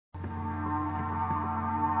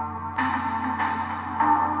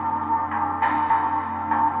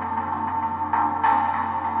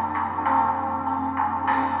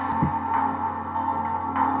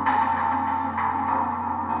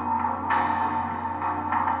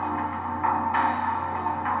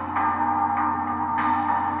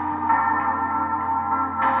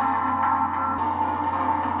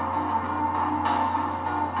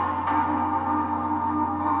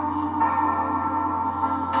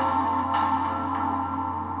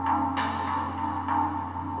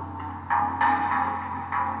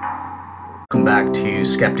Welcome back to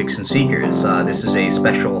Skeptics and Seekers. This is a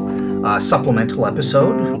special supplemental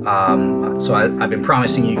episode. I've been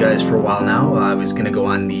promising you guys for a while now. I was going to go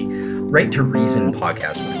on the Right to Reason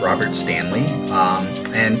podcast with Robert Stanley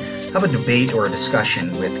and have a debate or a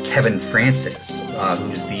discussion with Kevin Francis,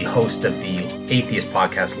 who's the host of the atheist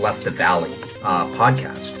podcast Left the Valley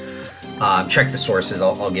podcast. Check the sources.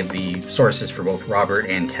 I'll give the sources for both Robert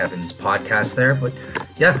and Kevin's podcast there. But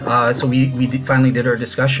yeah, so we finally did our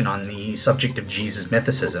discussion on the subject of Jesus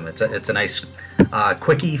mythicism. It's a nice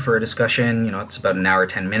quickie for a discussion. You know, it's about an hour,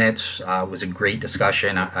 10 minutes. It was a great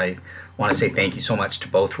discussion. I want to say thank you so much to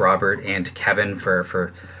both Robert and to Kevin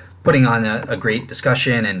for putting on a great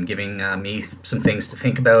discussion and giving me some things to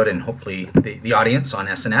think about, and hopefully the audience on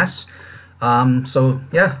SNS. So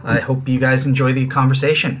yeah, I hope you guys enjoy the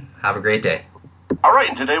conversation. Have a great day. All right,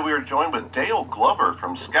 and today we are joined with Dale Glover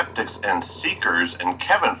from Skeptics and Seekers and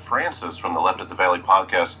Kevin Francis from the Left at the Valley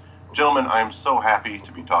podcast. Gentlemen, I'm so happy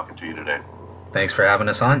to be talking to you today. Thanks for having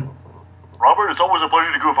us on. Robert, it's always a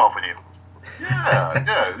pleasure to goof off with you.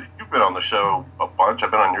 Yeah, you've been on the show a bunch.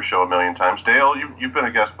 I've been on your show a million times. Dale, you've been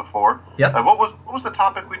a guest before. Yeah. What was the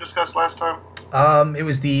topic we discussed last time? It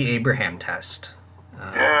was the Abraham test.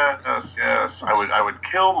 Yes. I would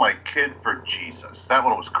kill my kid for Jesus. That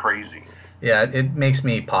one was crazy. Yeah, it makes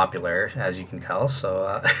me popular, as you can tell.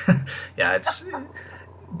 So, yeah, it's.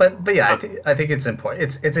 But yeah, I think it's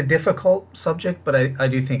important. It's a difficult subject, but I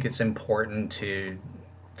do think it's important to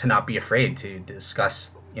not be afraid to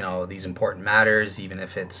discuss, you know, these important matters, even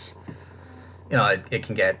if it's, you know, it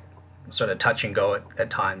can get sort of touch and go at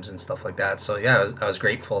times and stuff like that. So yeah, I was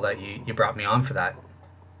grateful that you brought me on for that.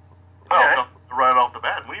 Yeah, right off the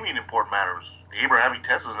bat. What do you mean important matters? The Abrahamic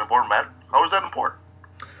test is an important matter. How is that important?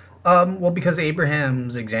 Well, because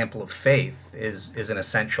Abraham's example of faith is an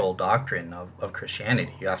essential doctrine of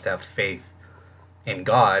Christianity. You have to have faith in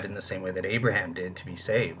God in the same way that Abraham did to be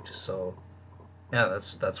saved. So, yeah,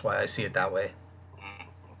 that's why I see it that way. I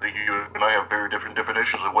think you and I have very different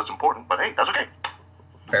definitions of what's important, but hey, that's okay.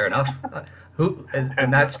 Fair enough.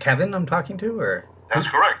 And that's Kevin I'm talking to, or? That's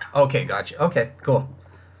correct. Okay, gotcha. Okay, cool.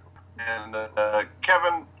 And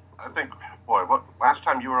Kevin, I think, last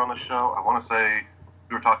time you were on the show, I want to say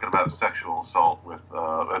you were talking about sexual assault with,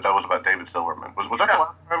 that was about David Silverman. Was that the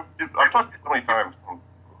last time? I've talked to you so many times.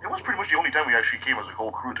 It was pretty much the only time we actually came as a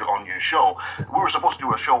whole crew on your show. We were supposed to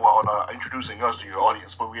do a show on introducing us to your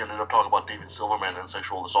audience, but we ended up talking about David Silverman and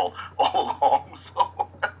sexual assault all along. So,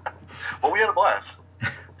 but we had a blast.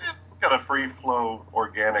 It's got a free flow,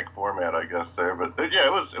 organic format, I guess there. But yeah,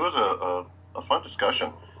 it was a fun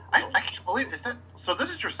discussion. I can't believe it. So this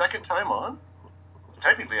is your second time on?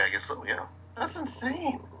 Technically, I guess so. Yeah. That's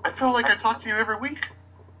insane. I feel like I talk to you every week.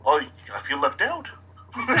 Well, I feel left out.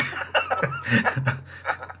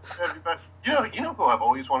 You know who I've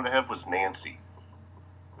always wanted to have was Nancy.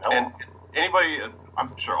 No. And anybody,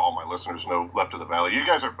 I'm sure all my listeners know Left of the Valley. You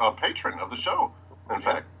guys are a patron of the show, in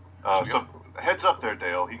fact. So heads up there,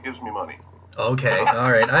 Dale. He gives me money. Okay,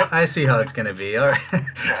 all right. I see how it's going to be. All right.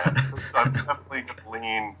 Yeah, I'm definitely going to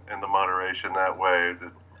lean in the moderation that way.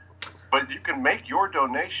 But you can make your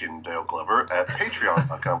donation, Dale Glover, at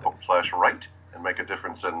patreon.com/right and make a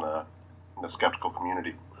difference in the skeptical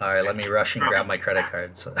community. All right, let me rush and grab my credit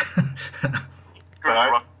card. So.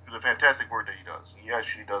 The fantastic work that he does. He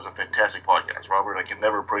actually does a fantastic podcast. Robert, I can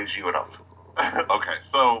never praise you enough. Okay,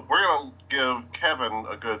 so we're going to give Kevin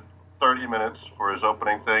a good 30 minutes for his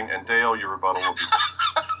opening thing, and Dale, your rebuttal will be...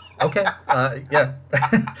 Okay, yeah.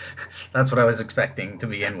 That's what I was expecting to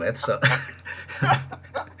begin with, so... I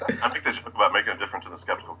think they talk about making a difference in the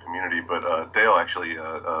skeptical community, but Dale actually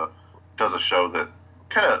does a show that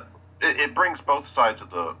kind of... It brings both sides of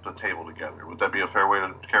the table together. Would that be a fair way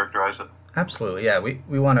to characterize it? Absolutely, yeah.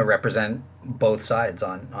 We want to represent both sides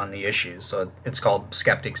on the issues. So it's called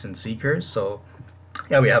Skeptics and Seekers. So,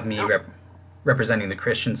 yeah, we have me representing the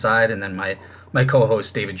Christian side, and then my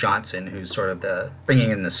co-host David Johnson, who's sort of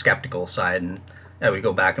bringing in the skeptical side, and yeah, we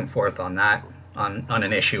go back and forth on that, on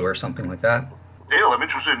an issue or something like that. Dale, I'm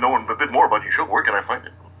interested in knowing a bit more about your show. Where can I find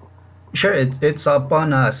it? Sure, it's up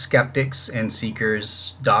on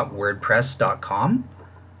skepticsandseekers.wordpress.com.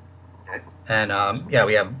 Okay. And yeah,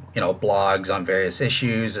 we have blogs on various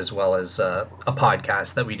issues, as well as a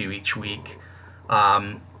podcast that we do each week.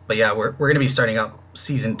 But yeah, we're going to be starting up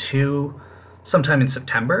season 2 sometime in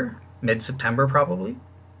September, mid-September probably.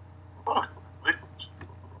 Oh,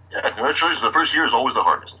 yeah, congratulations. The first year is always the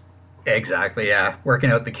hardest. Exactly, yeah.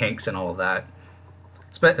 Working out the kinks and all of that.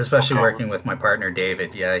 Especially working with my partner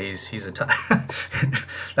David. Yeah, he's a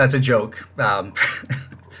that's a joke. Yeah,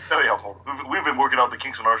 well, we've been working out the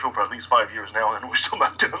kinks on our show for at least 5 years now, and we're still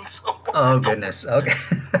not done. So. Oh goodness. Okay.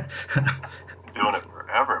 Doing it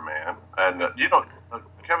forever, man. And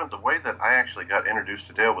Kevin, the way that I actually got introduced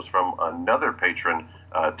to Dale was from another patron,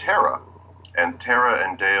 Tara. And Tara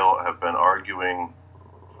and Dale have been arguing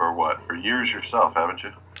for what? For years yourself, haven't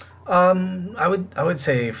you? I would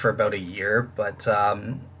say for about a year, but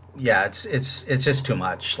yeah, it's just too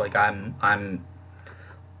much. Like I'm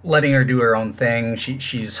letting her do her own thing.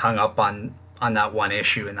 She's hung up on that one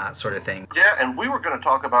issue and that sort of thing. Yeah, and we were going to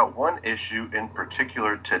talk about one issue in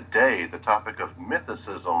particular today, the topic of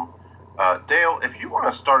mythicism. Dale, if you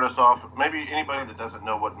want to start us off, maybe anybody that doesn't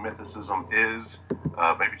know what mythicism is,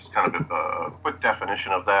 maybe just kind of a quick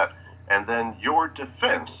definition of that, and then your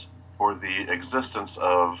defense for the existence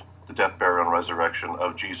of the death, burial, and resurrection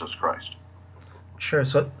of Jesus Christ. Sure.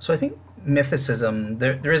 So I think mythicism,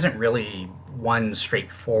 there isn't really one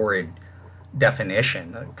straightforward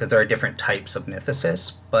definition because there are different types of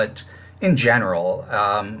mythicists, but in general,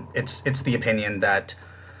 it's the opinion that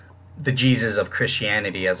the Jesus of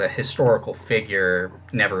Christianity as a historical figure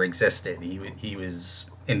never existed. He was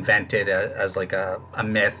invented as like a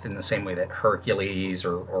myth in the same way that Hercules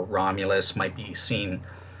or Romulus might be seen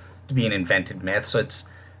to be an invented myth. So it's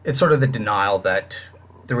sort of the denial that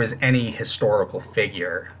there was any historical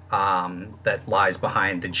figure that lies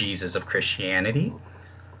behind the Jesus of Christianity.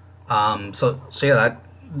 So yeah,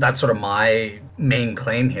 that's sort of my main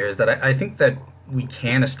claim here is that I think that we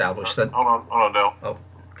can establish that. Hold on, Dale. Oh,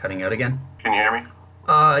 cutting out again. Can you hear me?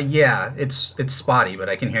 Yeah, it's spotty, but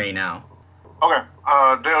I can hear you now. Okay,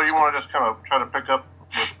 Dale, you want to just kind of try to pick up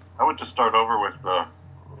with, I would just start over with the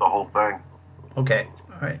whole thing. Okay,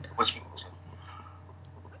 all right.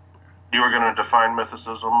 You were going to define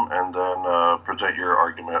mythicism and then present your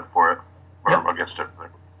argument for it, or Yep. against it.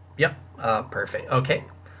 Yep, perfect. Okay,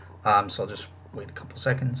 so I'll just wait a couple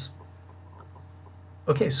seconds.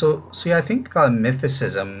 Okay, so yeah, I think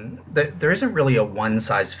mythicism, there isn't really a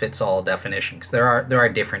one-size-fits-all definition because there are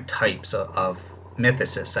different types of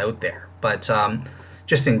mythicists out there. But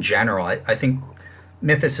just in general, I think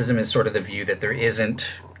mythicism is sort of the view that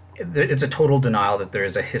it's a total denial that there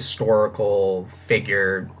is a historical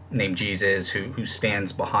figure named Jesus who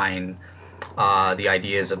stands behind the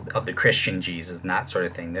ideas of the Christian Jesus and that sort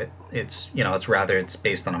of thing. That it's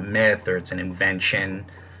based on a myth or it's an invention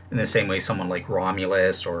in the same way someone like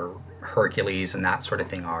Romulus or Hercules and that sort of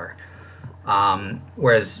thing are.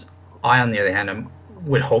 Whereas I, on the other hand,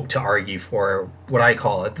 would hope to argue for what I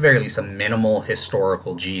call, at the very least, a minimal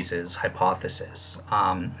historical Jesus hypothesis.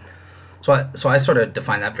 So I sort of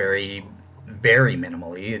define that very, very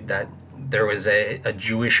minimally, that there was a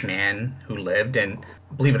Jewish man who lived, and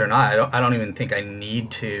believe it or not, I don't even think I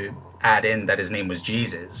need to add in that his name was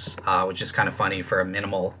Jesus, which is kind of funny for a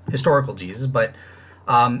minimal historical Jesus, but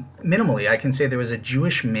minimally I can say there was a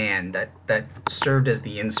Jewish man that served as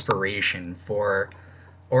the inspiration for,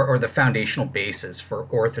 or the foundational basis for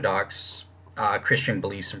Orthodox Christian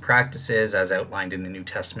beliefs and practices as outlined in the New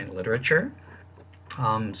Testament literature.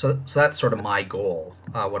 So that's sort of my goal,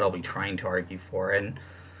 what I'll be trying to argue for. And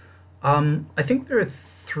I think there are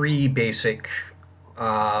three basic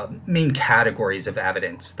main categories of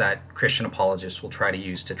evidence that Christian apologists will try to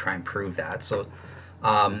use to try and prove that. So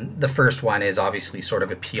the first one is obviously sort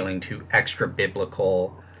of appealing to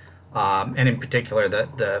extra-biblical, and in particular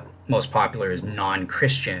the most popular is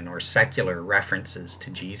non-Christian or secular references to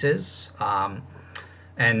Jesus.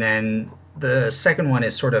 And then the second one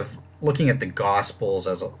is sort of looking at the Gospels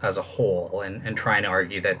as a whole and trying to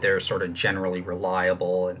argue that they're sort of generally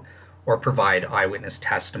reliable or provide eyewitness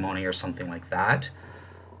testimony or something like that.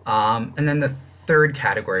 And then the third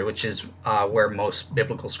category, which is where most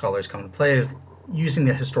biblical scholars come to play, is using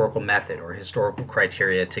the historical method or historical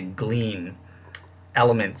criteria to glean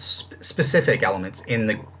elements, specific elements in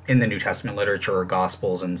the New Testament literature or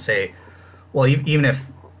Gospels, and say, well, even if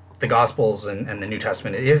the Gospels and the New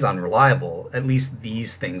Testament is unreliable, at least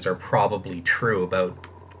these things are probably true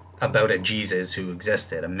about a Jesus who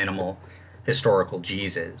existed, a minimal historical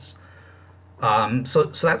Jesus.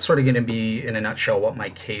 So that's sort of going to be, in a nutshell, what my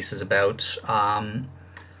case is about.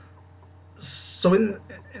 So in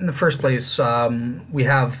the first place, we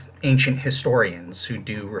have ancient historians who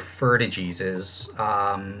do refer to Jesus.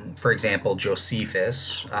 For example,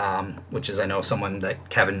 Josephus, which is, I know, someone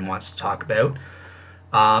that Kevin wants to talk about.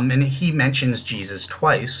 And he mentions Jesus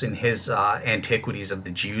twice in his Antiquities of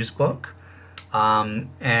the Jews book.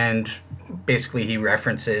 And basically he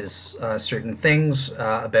references certain things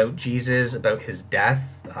about Jesus, about his death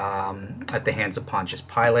at the hands of Pontius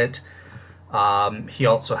Pilate. He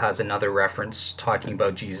also has another reference talking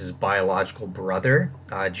about Jesus' biological brother,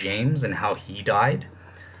 James, and how he died.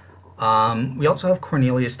 We also have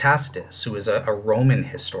Cornelius Tacitus, who is a Roman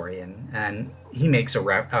historian, and he makes a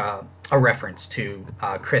reference to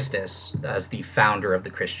Christus as the founder of the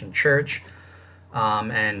Christian Church,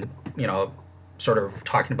 and sort of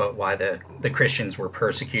talking about why the Christians were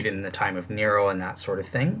persecuted in the time of Nero and that sort of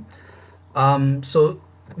thing. So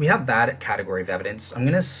we have that category of evidence. I'm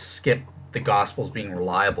going to skip the Gospels being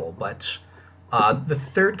reliable, but the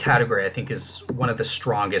third category I think is one of the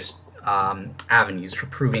strongest avenues for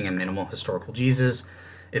proving a minimal historical Jesus.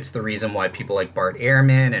 It's the reason why people like Bart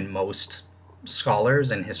Ehrman and most scholars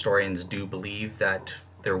and historians do believe that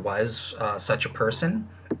there was such a person.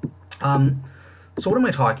 So what am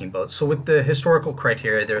I talking about? So with the historical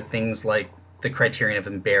criteria, there are things like the criterion of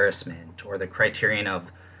embarrassment or the criterion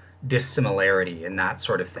of dissimilarity and that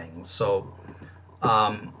sort of thing. So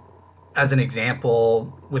as an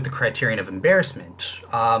example, with the criterion of embarrassment,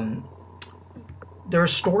 there are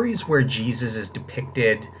stories where Jesus is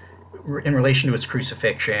depicted in relation to his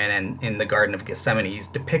crucifixion, and in the Garden of Gethsemane, he's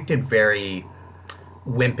depicted very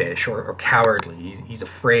wimpish or cowardly. He's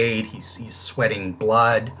afraid, he's sweating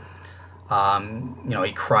blood,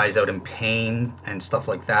 he cries out in pain and stuff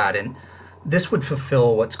like that. And this would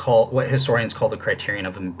fulfill what historians call the criterion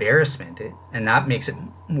of embarrassment, and that makes it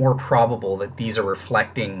more probable that these are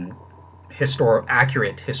reflecting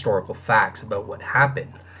accurate historical facts about what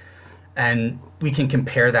happened. And we can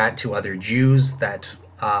compare that to other Jews that,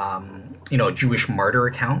 Jewish martyr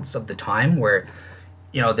accounts of the time where,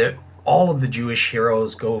 all of the Jewish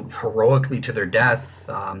heroes go heroically to their death.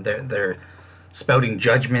 They're spouting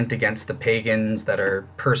judgment against the pagans that are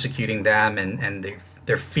persecuting them, and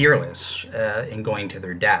they're fearless in going to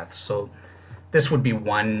their death. So this would be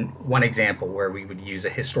one example where we would use a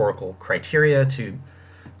historical criteria to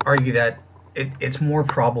argue that it's more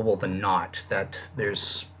probable than not that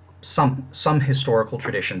there's some historical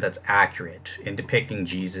tradition that's accurate in depicting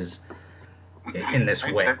Jesus in this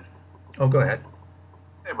way. Oh, go ahead.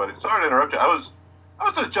 Hey, buddy. Sorry to interrupt you. I was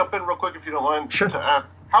going to jump in real quick if you don't mind. Sure. To ask,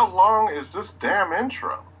 how long is this damn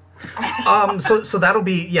intro? So that'll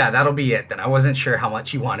be it then. I wasn't sure how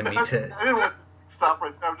much you wanted me to. I didn't want to stop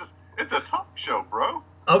right there. It's a talk show, bro.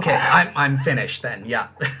 Okay, I'm finished then. Yeah.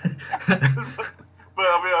 But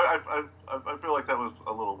I feel like that was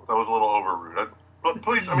a little over rude. But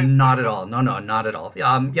please, Not at all. No, not at all.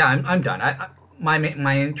 I'm done.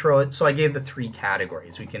 My intro. So I gave the 3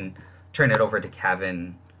 categories. We can turn it over to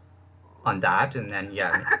Kevin on that, and then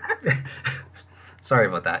Sorry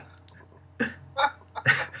about that.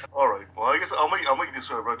 All right. Well, I guess I'll make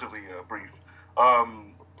this relatively brief.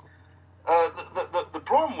 The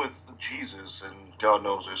problem with Jesus, and God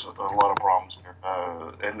knows there's a lot of problems here,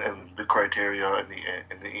 and the criteria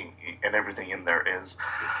and everything in there is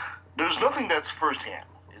there's nothing that's firsthand.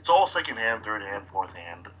 It's all secondhand, third hand, fourth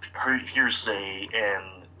hand, hearsay,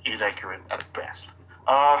 and inaccurate at best.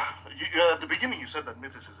 At the beginning, you said that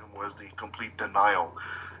mythicism was the complete denial.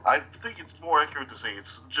 I think it's more accurate to say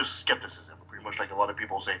it's just skepticism. Pretty much like a lot of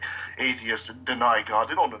people say, atheists deny God.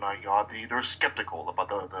 They don't deny God. They're skeptical about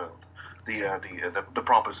the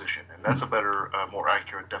proposition, and that's a better, more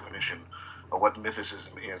accurate definition of what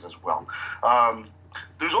mythicism is as well.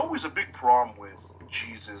 There's always a big problem with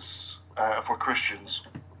Jesus for Christians,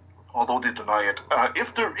 although they deny it.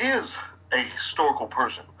 If there is a historical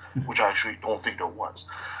person, which I actually don't think there was,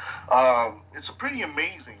 it's pretty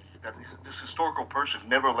amazing that this historical person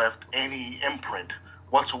never left any imprint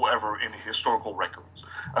whatsoever in historical records,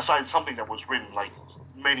 aside something that was written like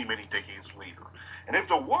many, many decades later. And if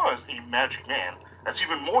there was a magic man, that's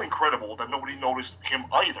even more incredible that nobody noticed him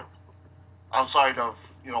either, outside of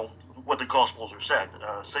what the Gospels are say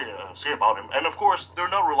about him. And of course, they're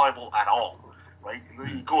not reliable at all, right?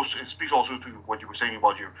 It speaks also to what you were saying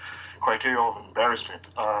about your criteria of embarrassment.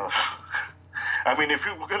 If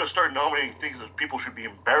you were going to start nominating things that people should be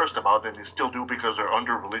embarrassed about, and they still do because they're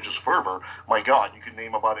under religious fervor, my God, you can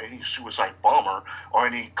name about any suicide bomber or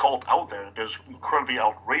any cult out there that does incredibly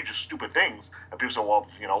outrageous, stupid things. And people say, well,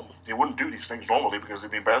 they wouldn't do these things normally because they'd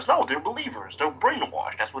be embarrassed. No, they're believers. They're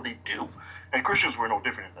brainwashed. That's what they do. And Christians were no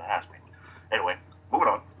different in that aspect. Anyway, moving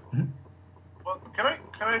on. Mm-hmm. Well, can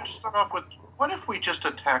I just start off with, what if we just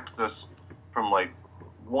attacked this from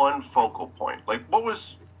one focal point?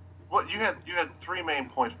 What you had 3 main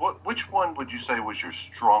points. Which one would you say was your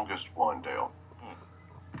strongest one, Dale?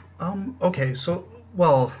 Okay, so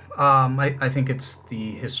I think it's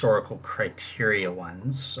the historical criteria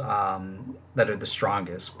ones that are the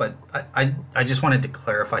strongest. But I just wanted to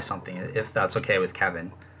clarify something, if that's okay with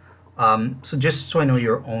Kevin. So just so I know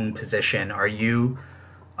your own position, are you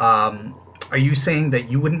saying that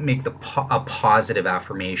you wouldn't make a positive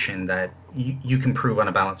affirmation that you can prove on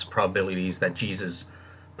a balance of probabilities that Jesus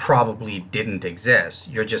probably didn't exist.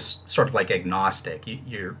 You're just sort of like agnostic.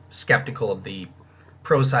 You're skeptical of the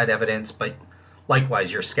pro side evidence, but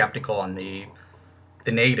likewise you're skeptical on the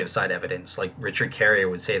negative side evidence. Like Richard Carrier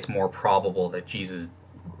would say, it's more probable that Jesus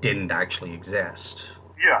didn't actually exist.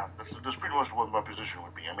 Yeah, that's pretty much what my position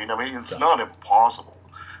would be. I mean, it's not impossible.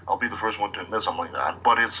 I'll be the first one to admit something like that,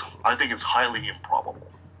 but I think it's highly improbable.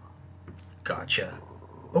 Gotcha.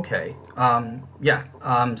 Okay. Yeah.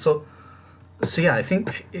 So yeah, I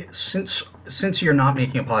think since you're not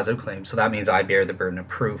making a positive claim, so that means I bear the burden of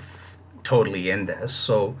proof totally in this.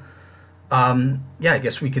 So yeah, I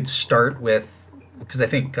guess we could start with, because I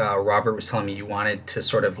think Robert was telling me you wanted to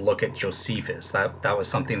sort of look at Josephus. That was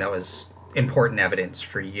something that was important evidence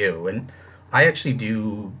for you, and I actually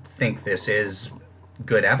do think this is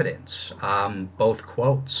good evidence. Both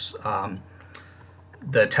quotes,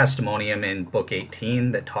 the testimonium in Book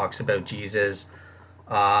 18 that talks about Jesus,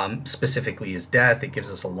 specifically his death. It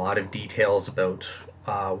gives us a lot of details about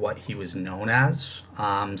what he was known as.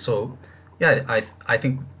 So yeah, I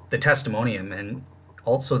think the testimonium and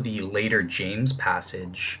also the later James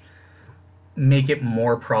passage make it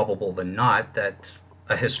more probable than not that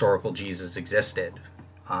a historical Jesus existed.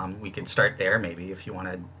 We could start there, maybe, if you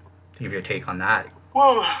want to give your take on that.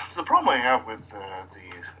 Well, the problem I have with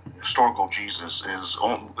the historical Jesus is,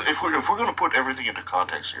 if we're going to put everything into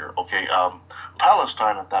context here, okay,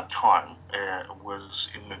 Palestine at that time was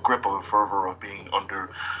in the grip of a fervor of being under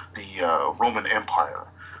the Roman Empire.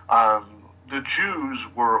 The Jews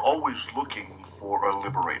were always looking for a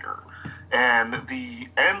liberator, and the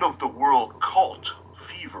end of the world cult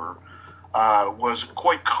fever was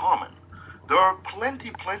quite common. There are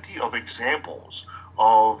plenty of examples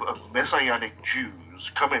of messianic Jews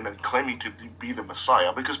coming and claiming to be the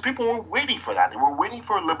Messiah, because people were waiting for that. They were waiting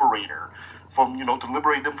for a liberator to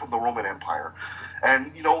liberate them from the Roman Empire.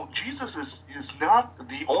 And, Jesus is not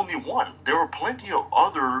the only one. There are plenty of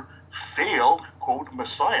other failed, quote,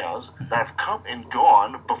 messiahs that have come and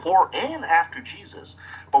gone before and after Jesus.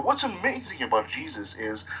 But what's amazing about Jesus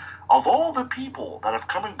is, of all the people that have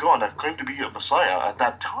come and gone that claim to be a messiah at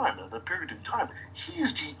that time, at that period in time, he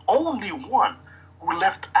is the only one who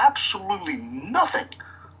left absolutely nothing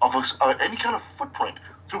of any kind of footprint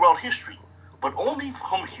throughout history, but only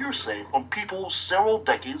from hearsay from people several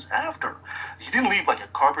decades after. He didn't leave like a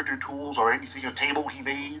carpenter tools or anything, a table he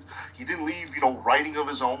made. He didn't leave, writing of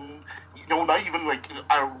his own, not even like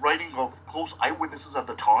writing of close eyewitnesses at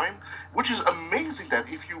the time, which is amazing that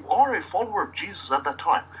if you are a follower of Jesus at that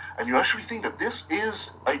time, and you actually think that this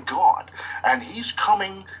is a God, and he's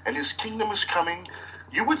coming, and his kingdom is coming,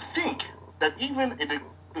 you would think that even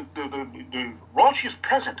the raunchiest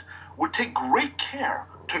peasant would take great care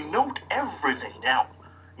to note everything down.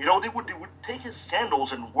 They would take his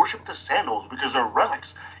sandals and worship the sandals because they're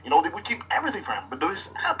relics. They would keep everything for him, but there is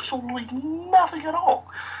absolutely nothing at all.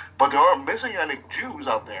 But there are Messianic Jews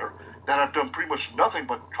out there that have done pretty much nothing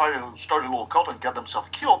but try to start a little cult and get themselves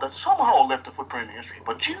killed, that somehow left a footprint in history.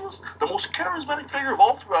 But Jesus, the most charismatic figure of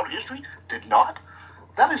all throughout history, did not.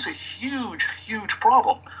 That is a huge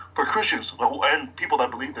problem for Christians and people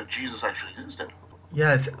that believe that Jesus actually existed.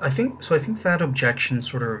 Yeah, I think that objection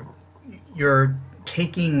sort of, you're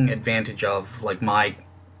taking advantage of like my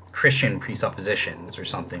Christian presuppositions or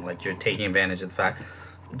something. Like you're taking advantage of the fact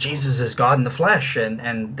Jesus is God in the flesh,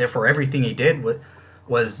 and therefore everything he did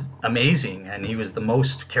was amazing, and he was the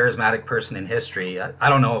most charismatic person in history. I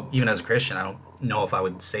don't know, even as a Christian, I don't know if I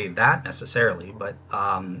would say that necessarily, but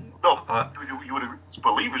you would,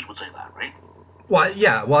 believers would say that, right? Well,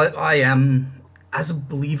 yeah. Well, I am, as a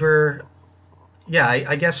believer. Yeah,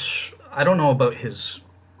 I guess I don't know about his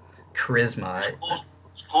charisma.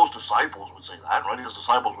 Suppose disciples would say that, right? His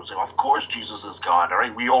disciples would say, "Of course, Jesus is God, all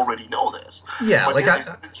right? We already know this." Yeah, but like I'm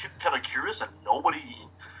kind of curious that nobody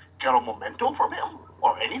got a memento from him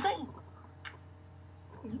or anything.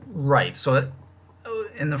 Right. So,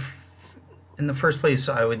 in the first place,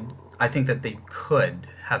 I think that they could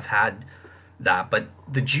have had that, but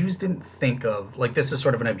the Jews didn't think of, like, this is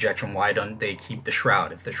sort of an objection. Why don't they keep the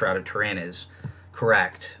shroud if the Shroud of Turin is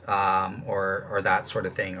correct, or that sort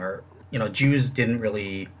of thing? Or, Jews didn't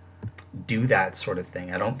really do that sort of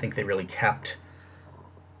thing. I don't think they really kept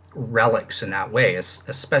relics in that way,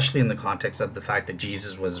 especially in the context of the fact that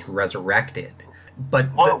Jesus was resurrected. But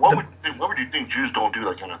why would you think Jews don't do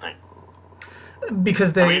that kind of thing?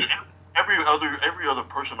 Because they... every other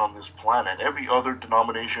person on this planet, every other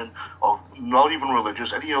denomination of not even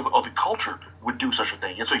religious, any other culture would do such a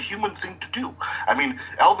thing. It's a human thing to do. I mean,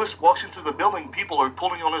 Elvis walks into the building, people are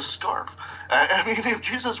pulling on his scarf. I mean, if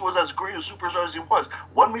Jesus was as great a superstar as he was,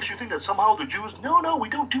 what makes you think that somehow the Jews, no, we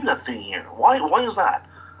don't do that thing here? Why is that?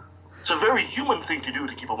 It's a very human thing to do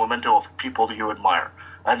to keep a memento of people that you admire.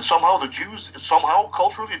 And somehow the Jews,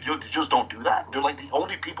 culturally, they just don't do that. They're like the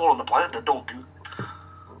only people on the planet that don't do that.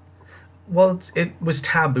 Well, it was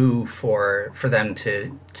taboo for them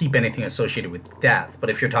to keep anything associated with death. But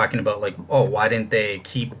if you're talking about like, oh, why didn't they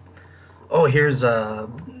keep? Oh, here's I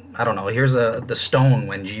don't know, here's the stone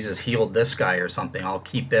when Jesus healed this guy or something. I'll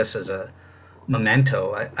keep this as a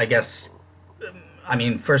memento. I guess. I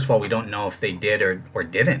mean, first of all, we don't know if they did or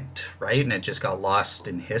didn't, right? And it just got lost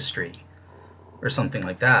in history or something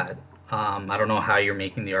like that. I don't know how you're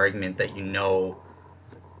making the argument that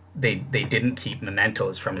they didn't keep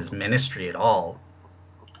mementos from his ministry at all.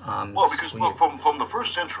 Well, because from the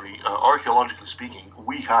first century, archaeologically speaking,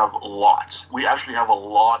 we have lots. We actually have a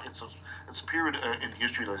lot. It's a period in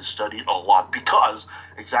history that is studied a lot because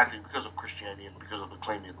of Christianity and because of the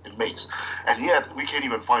claim it makes. And yet, we can't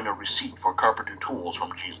even find a receipt for carpenter tools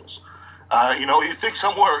from Jesus. You think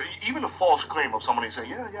somewhere, even a false claim of somebody saying,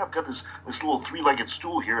 yeah, I've got this little three-legged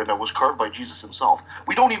stool here and that was carved by Jesus himself.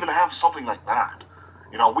 We don't even have something like that.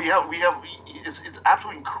 It's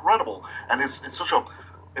absolutely incredible, and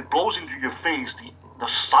it blows into your face the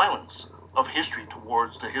silence of history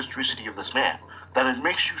towards the historicity of this man, that it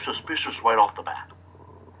makes you suspicious right off the bat.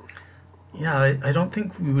 Yeah, I don't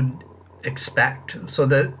think we would expect. So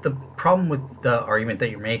the problem with the argument that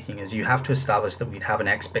you're making is you have to establish that we'd have an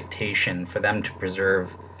expectation for them to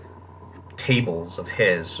preserve tables of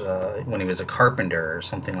his when he was a carpenter or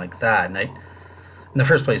something like that. And in the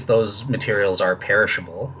first place, those materials are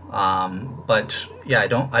perishable. But yeah,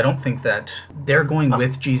 I don't think that they're going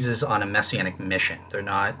with Jesus on a messianic mission. They're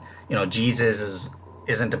not. Jesus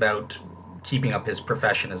isn't about keeping up his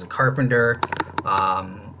profession as a carpenter.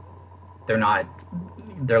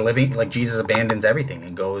 They're living like Jesus abandons everything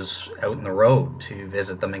and goes out in the road to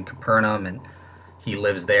visit them in Capernaum, and he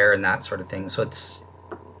lives there and that sort of thing. So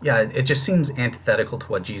it just seems antithetical to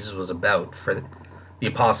what Jesus was about, for the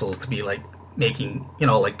apostles to be like making,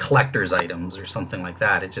 like collector's items or something like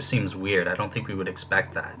that. It just seems weird. I don't think we would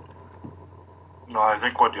expect that. No, I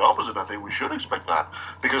think quite the opposite. I think we should expect that.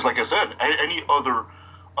 Because, like I said, any other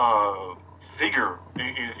figure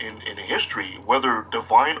in history, whether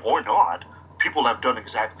divine or not, people have done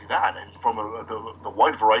exactly that. And from the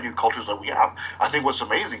wide variety of cultures that we have, I think what's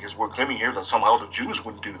amazing is we're claiming here that somehow the Jews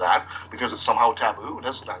wouldn't do that because it's somehow taboo.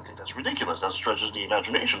 I think that's ridiculous. That stretches the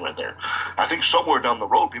imagination right there. I think somewhere down the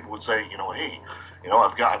road, people would say, hey,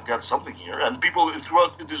 I've got something here. And people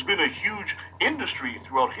there's been a huge industry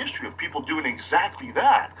throughout history of people doing exactly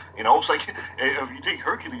that. It's like, if you take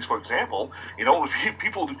Hercules, for example,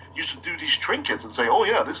 people used to do these trinkets and say, oh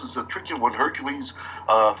yeah, this is a trinket when Hercules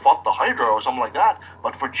fought the Hydra or something like that.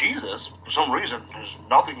 But for Jesus, for some reason, there's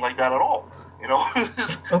nothing like that at all.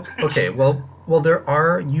 Okay, well,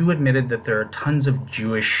 you admitted that there are tons of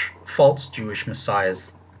false Jewish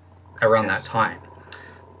messiahs around that time.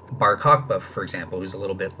 Bar Kokhba, for example, who's a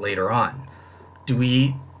little bit later on.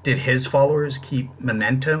 Did his followers keep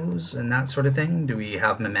mementos and that sort of thing? Do we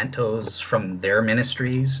have mementos from their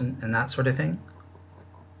ministries and that sort of thing?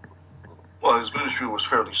 Well, his ministry was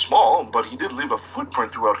fairly small, but he did leave a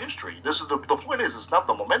footprint throughout history. This is the point is, it's not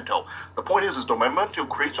the memento. The point is the memento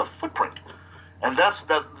creates a footprint. And that's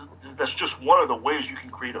just one of the ways you can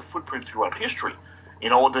create a footprint throughout history.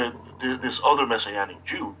 This other Messianic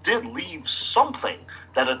Jew did leave something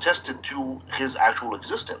that attested to his actual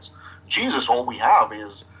existence. Jesus, all we have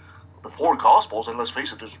is the four Gospels, and let's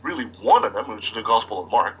face it, there's really one of them, which is the Gospel of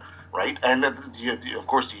Mark, right? And then, of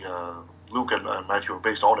course, Luke and Matthew are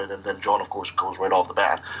based on it, and then John, of course, goes right off the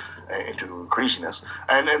bat into craziness.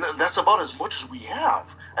 And that's about as much as we have.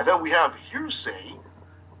 And then we have hearsay,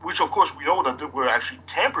 which, of course, we know that were actually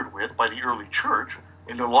tampered with by the early church.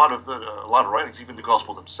 In a lot of writings, even the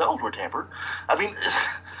Gospel themselves were tampered. I mean,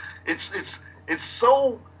 it's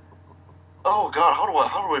so. Oh God, how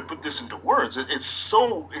do I put this into words? It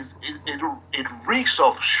reeks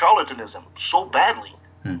of charlatanism so badly,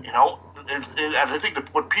 and I think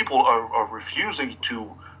that what people are refusing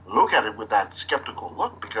to look at it with that skeptical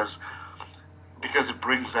look because it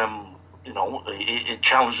brings them, it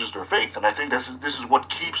challenges their faith, and I think this is what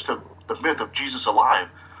keeps the myth of Jesus alive.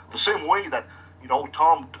 The same way that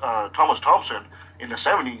Thomas Thompson in the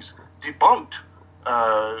 70s debunked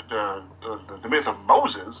the myth of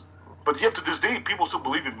Moses, but yet to this day people still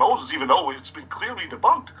believe in Moses, even though it's been clearly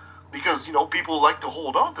debunked, because people like to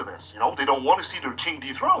hold on to this. They don't want to see their king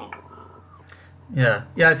dethroned. Yeah.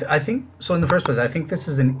 I think so. In the first place, I think this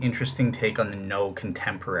is an interesting take on the no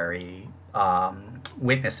contemporary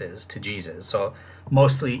witnesses to Jesus. So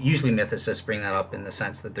usually mythicists bring that up in the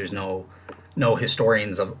sense that there's no no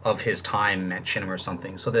historians of his time mention him or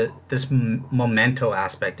something. So that this memento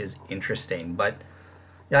aspect is interesting, but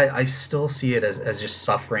yeah, I still see it as just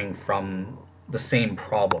suffering from the same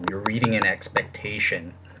problem. You're reading an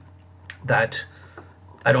expectation that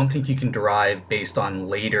I don't think you can derive based on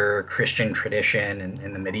later Christian tradition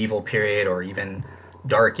in the medieval period or even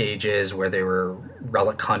Dark Ages where they were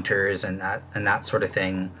relic hunters and that sort of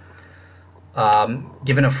thing.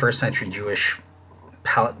 Given a first century Jewish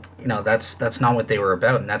palette, that's not what they were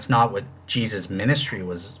about, and that's not what Jesus' ministry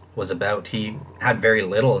was about. He had very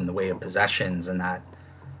little in the way of possessions and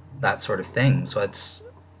that sort of thing. So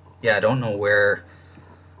I don't know where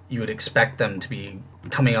you would expect them to be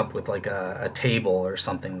coming up with like a table or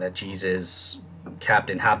something that Jesus kept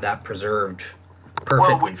and have that preserved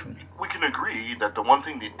perfectly. Well, we can agree that the one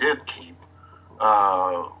thing they did keep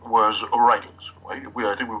was writings, right?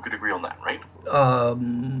 I think we could agree on that, right?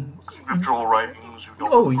 Scriptural writings.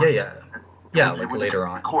 Yeah, like later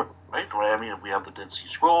on. Record, right? I mean, we have the Dead Sea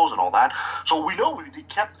Scrolls and all that, so we know they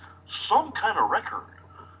kept some kind of record,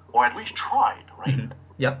 or at least tried, right? Mm-hmm.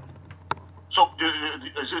 Yep. So, do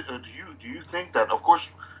you think that, of course,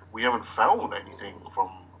 we haven't found anything from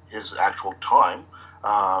his actual time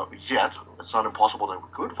yet? It's not impossible that we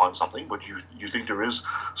could find something, but you think there is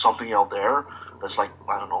something out there that's like,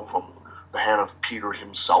 I don't know, from the hand of Peter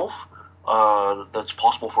himself, that's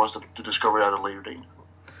possible for us to discover at a later date?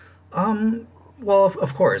 Well,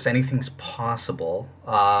 of course, anything's possible.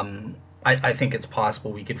 I think it's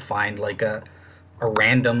possible we could find like a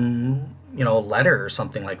random, letter or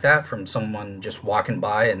something like that from someone just walking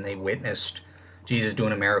by and they witnessed Jesus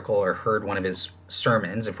doing a miracle or heard one of his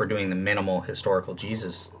sermons, if we're doing the minimal historical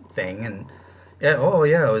Jesus thing. And I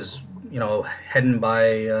was, heading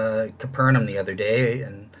by Capernaum the other day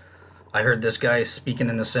and I heard this guy speaking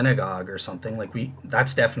in the synagogue or something. Like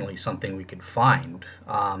that's definitely something we could find.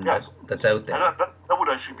 Yes. That's out there. And that would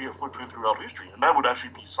actually be a footprint throughout history, and that would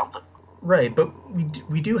actually be something. Right, but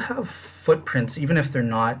we do have footprints, even if they're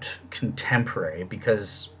not contemporary,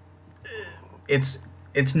 because it's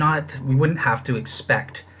not. We wouldn't have to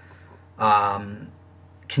expect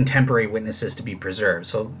contemporary witnesses to be preserved.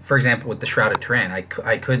 So, for example, with the Shroud of Turin,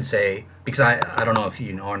 I could say, because I don't know if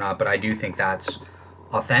you know or not, but I do think that's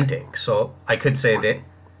authentic. So I could say that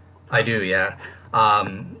I do, yeah.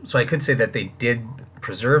 So I could say that they did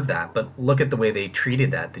preserve that, but look at the way they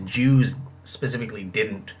treated that. The Jews specifically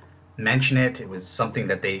didn't mention it. It was something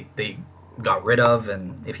that they got rid of,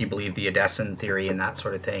 and if you believe the Edessan theory and that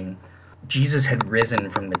sort of thing, Jesus had risen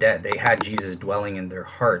from the dead. They had Jesus dwelling in their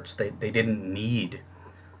hearts. They didn't need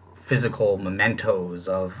physical mementos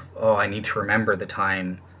of, I need to remember the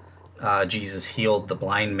time Jesus healed the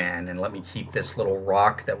blind man, and let me keep this little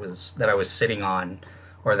rock that I was sitting on,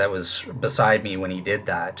 or that was beside me when he did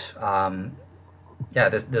that.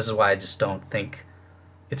 This is why I just don't think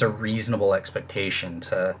it's a reasonable expectation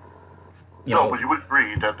to. No, but you would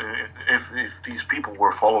agree that if these people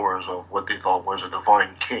were followers of what they thought was a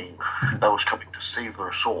divine king that was coming to save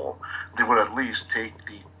their soul, they would at least take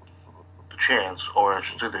the chance, or I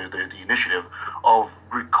should say the initiative, of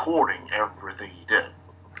recording everything he did.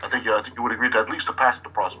 I think you would agree that at least to pass the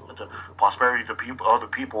prosperity to other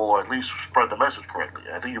people, or at least spread the message correctly.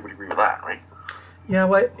 I think you would agree with that, right? Yeah,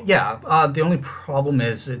 the only problem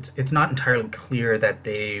is it's not entirely clear that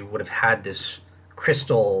they would have had this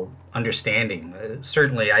crystal understanding.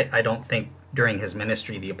 Certainly, I don't think during his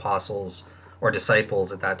ministry the apostles or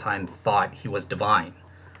disciples at that time thought he was divine.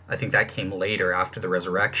 I think that came later after the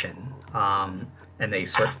resurrection, and they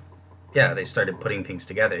started putting things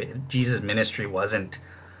together. Jesus' ministry wasn't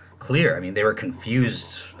clear. I mean, they were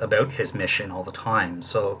confused about his mission all the time.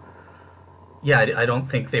 So, yeah, I don't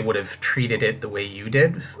think they would have treated it the way you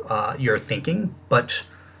did, you're thinking, but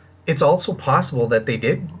it's also possible that they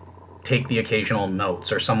did take the occasional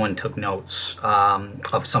notes, or someone took notes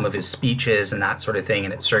of some of his speeches and that sort of thing,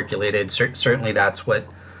 and it circulated. Certainly that's what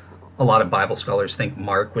a lot of Bible scholars think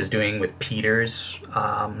Mark was doing with Peter's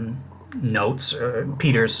notes,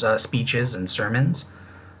 Peter's speeches and sermons.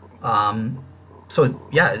 So,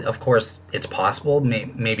 yeah, of course, it's possible.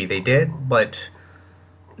 Maybe they did, but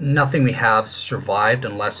nothing we have survived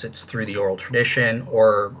unless it's through the oral tradition,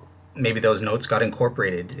 or maybe those notes got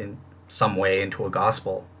incorporated in some way into a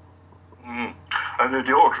gospel. Mm. And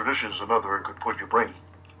the oral tradition is another good point you bring.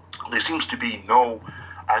 There seems to be no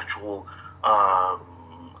actual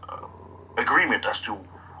agreement as to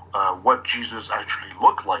what Jesus actually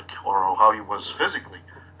looked like, or how he was physically.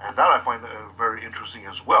 And that I find very interesting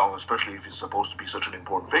as well, especially if he's supposed to be such an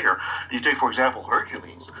important figure. You take, for example,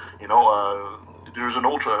 Hercules. There's an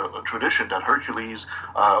old tradition that Hercules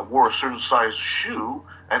wore a certain size shoe,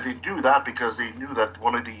 and they do that because they knew that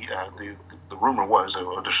one of the the rumor was,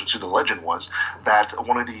 or I should say the legend was, that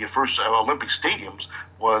one of the first Olympic stadiums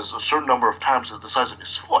was a certain number of times the size of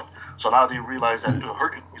his foot. So now they realize that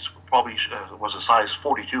Hercules probably was a size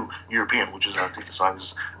 42 European, which is I think a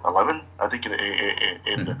size 11, I think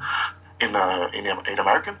in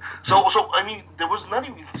American. So I mean, there was not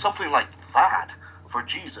even something like that for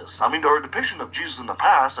Jesus. I mean, there are depictions of Jesus in the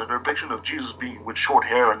past, and there are depictions of Jesus being with short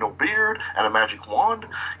hair and no beard and a magic wand,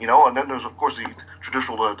 you know. And then there's of course the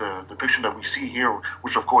traditional the depiction that we see here,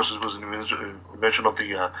 which of course was an invention of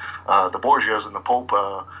the Borgias and the Pope.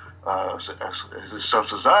 His son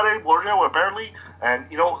Cesare Borgia, apparently, and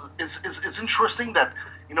you know, it's interesting that,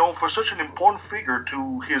 you know, for such an important figure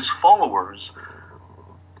to his followers,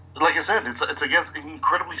 like I said, it's against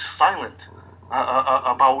incredibly silent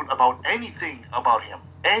about anything about him,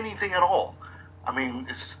 anything at all. I mean,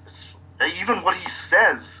 it's even what he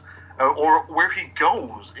says or where he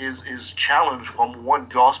goes is challenged from one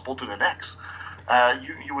gospel to the next.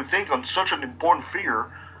 You would think on such an important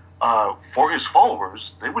figure for his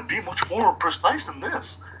followers, they would be much more precise than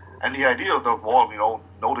this. And the idea of the wall, you know,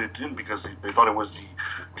 no, they didn't because they thought it was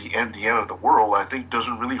the end of the world, I think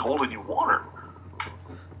doesn't really hold any water.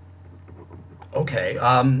 Okay,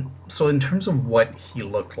 so in terms of what he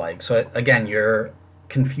looked like, so again, you're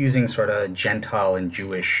confusing sort of Gentile and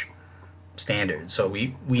Jewish standards. So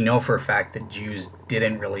we know for a fact that Jews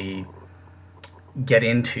didn't really get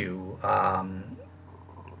into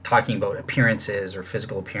talking about appearances or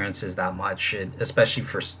physical appearances that much, especially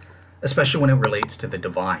when it relates to the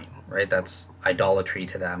divine, right? That's idolatry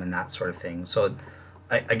to them and that sort of thing. So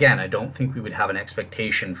I don't think we would have an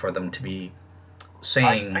expectation for them to be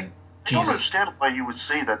saying I don't understand why you would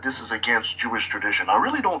say that this is against Jewish tradition. I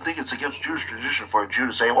really don't think it's against Jewish tradition for a Jew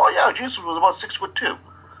to say, well, yeah, Jesus was about 6'2".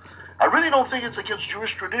 I really don't think it's against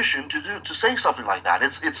Jewish tradition to say something like that.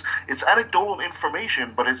 It's anecdotal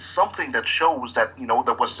information, but it's something that shows that, you know,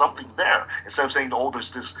 there was something there. Instead of saying, oh, there's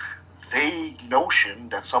this vague notion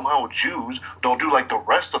that somehow Jews don't do like the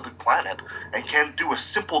rest of the planet and can't do a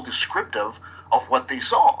simple descriptive of what they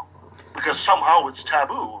saw, because somehow it's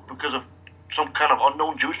taboo because of some kind of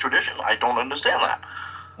unknown Jewish tradition. I don't understand that.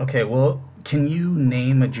 Okay, well, can you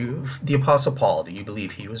name a Jew? The Apostle Paul, do you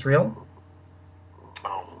believe he was real?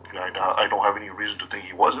 I don't have any reason to think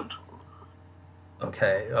he wasn't.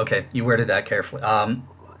 Okay, you worded that carefully.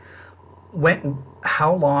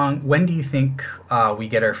 When do you think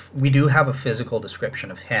we do have a physical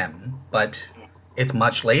description of him, but it's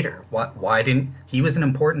much later. Why didn't he was an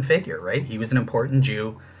important figure, right? He was an important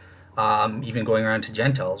Jew. Even going around to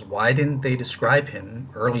Gentiles, why didn't they describe him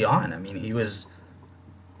early on? I mean, he was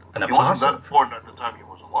an apostle. He wasn't that important at the time he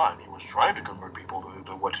was alive. He was trying to convert people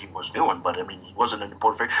to what he was doing, but I mean, he wasn't an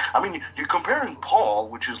important figure. I mean, you're comparing Paul,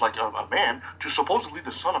 which is like a man, to supposedly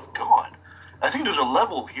the Son of God. I think there's a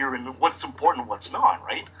level here in what's important and what's not,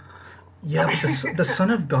 right? Yeah, but the Son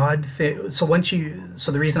of God thing. So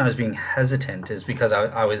the reason I was being hesitant is because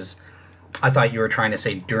I thought you were trying to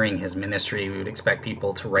say during his ministry we would expect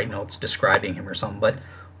people to write notes describing him or something. But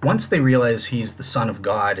once they realize he's the Son of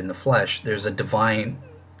God in the flesh, there's a divine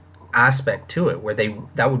aspect to it where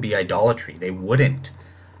that would be idolatry. They wouldn't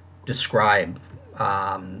describe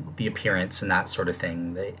the appearance and that sort of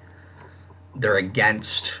thing. They're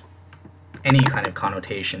against any kind of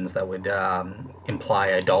connotations that would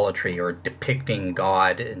imply idolatry or depicting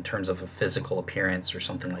God in terms of a physical appearance or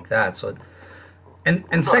something like that. So.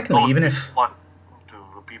 And secondly, even if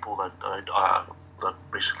to people that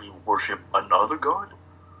basically worship another god.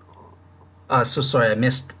 So sorry, I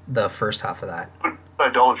missed the first half of that. Would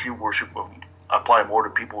idolatry worship apply more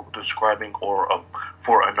to people describing or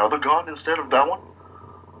for another god instead of that one?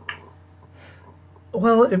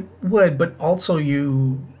 Well, it would, but also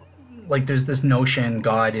there's this notion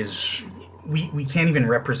God is. We can't even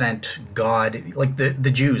represent God. Like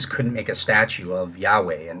the Jews couldn't make a statue of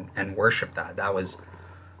Yahweh and worship that. That was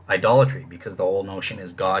idolatry, because the whole notion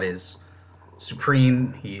is God is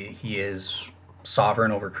supreme. He is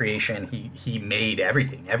sovereign over creation. He made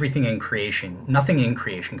everything. Everything in creation. Nothing in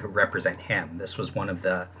creation could represent him. This was one of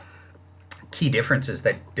the key differences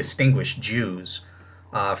that distinguished Jews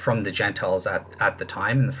from the Gentiles at the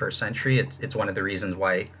time in the first century. It's one of the reasons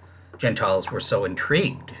why Gentiles were so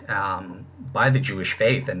intrigued by the Jewish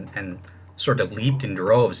faith and sort of leaped in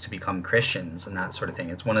droves to become Christians and that sort of thing.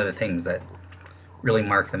 It's one of the things that really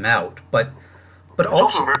marked them out. But it's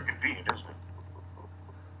also very convenient, isn't it?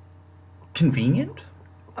 Convenient?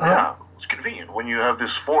 Yeah, it's convenient. When you have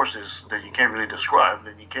these forces that you can't really describe,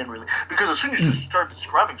 then you can't really... Because as soon as you start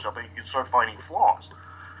describing something, you start finding flaws.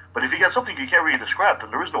 But if you got something you can't really describe, then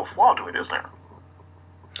there is no flaw to it, is there?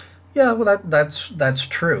 Yeah, well, that's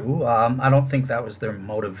true. I don't think that was their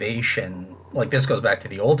motivation. Like this goes back to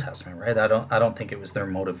the Old Testament, right? I don't think it was their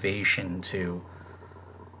motivation to,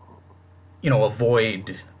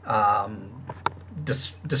 avoid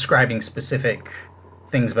describing specific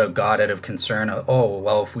things about God out of concern. Oh,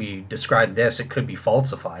 well, if we describe this, it could be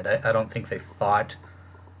falsified. I don't think they thought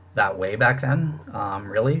that way back then,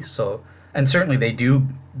 really. So, and certainly they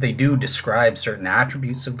do describe certain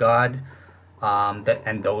attributes of God,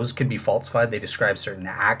 and those could be falsified. They describe certain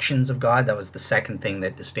actions of God. That was the second thing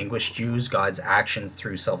that distinguished Jews: God's actions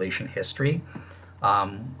through salvation history,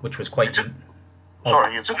 which was quite.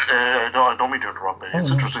 Sorry, no, I don't mean to interrupt, but it's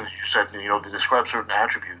no. interesting that you said, they describe certain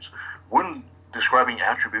attributes. Wouldn't describing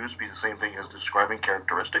attributes be the same thing as describing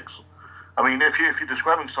characteristics? I mean, if you're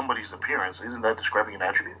describing somebody's appearance, isn't that describing an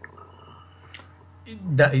attribute?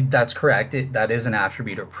 That's correct. That is an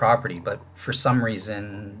attribute or property, but for some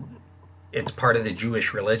reason, it's part of the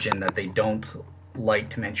Jewish religion that they don't like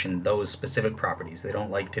to mention those specific properties. They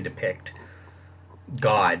don't like to depict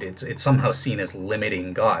God. It's somehow seen as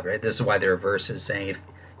limiting God, right? This is why there are verses saying if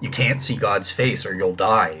you can't see God's face or you'll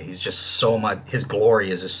die. He's just so much. His glory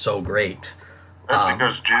is just so great. That's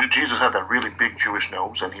because Jesus had that really big Jewish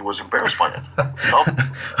nose, and he was embarrassed by it. No?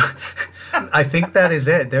 I think that is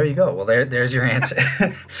it. There you go. Well, there's your answer.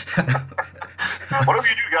 Whatever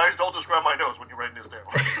you do, guys, don't describe my nose when you're writing this down.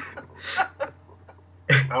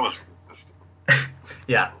 That was.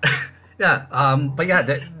 Yeah, yeah. But yeah,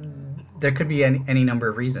 there could be any number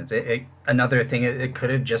of reasons. Another thing, it could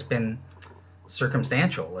have just been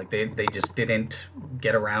circumstantial. Like they just didn't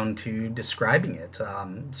get around to describing it.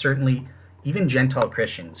 Certainly, even Gentile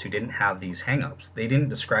Christians who didn't have these hang-ups, they didn't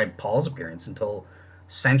describe Paul's appearance until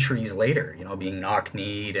centuries later, being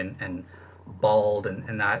knock-kneed and bald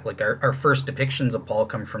and that. Like our first depictions of Paul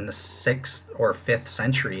come from the 6th or 5th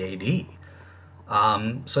century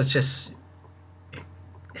AD. So it's just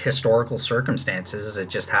historical circumstances. It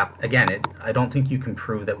just happened. Again, I don't think you can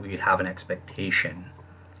prove that we'd have an expectation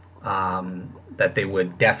that they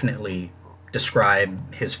would definitely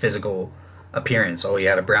describe his physical appearance. Oh, he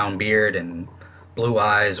had a brown beard and blue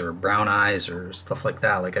eyes or brown eyes or stuff like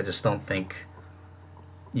that. Like, I just don't think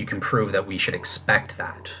you can prove that we should expect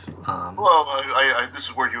that. Well, this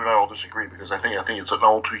is where you and I all disagree, because I think it's an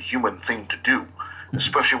all too human thing to do,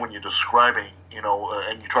 especially when you're describing,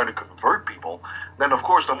 and you try to convert people. Then, of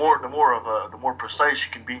course, the more precise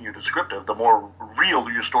you can be in your descriptive, the more real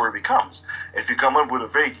your story becomes. If you come up with a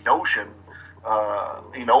vague notion,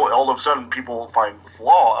 all of a sudden people find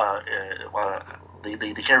flaw. They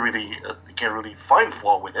can't really find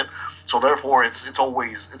flaw with it. So therefore, it's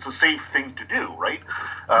a safe thing to do, right?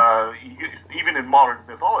 Even in modern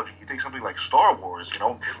mythology, you take something like Star Wars.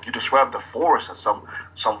 You describe the Force as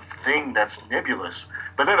something that's nebulous,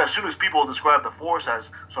 but then as soon as people describe the Force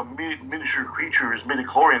as some miniature creatures,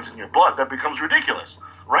 midichlorians in your blood, that becomes ridiculous,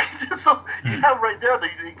 right? So you have right there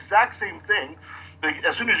the exact same thing.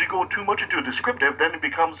 As soon as you go too much into a descriptive, then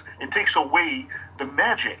it takes away the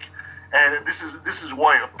magic. And this is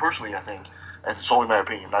why, personally, I think, and it's only my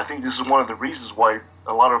opinion, I think this is one of the reasons why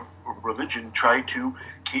a lot of religion try to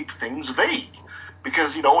keep things vague.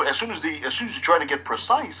 Because, as soon as you try to get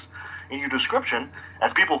precise in your description,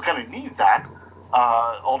 and people kind of need that,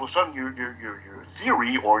 all of a sudden your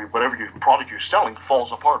theory or whatever your product you're selling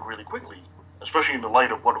falls apart really quickly, especially in the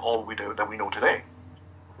light of that we know today.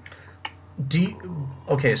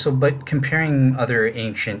 But comparing other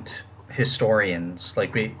ancient historians,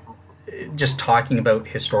 just talking about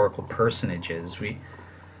historical personages,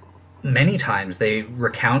 many times they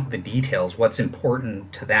recount the details, what's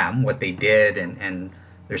important to them, what they did, and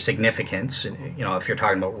their significance. If you're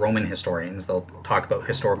talking about Roman historians, they'll talk about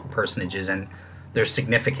historical personages and their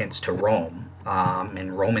significance to Rome,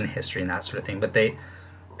 and Roman history and that sort of thing. But they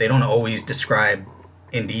don't always describe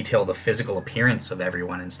in detail the physical appearance of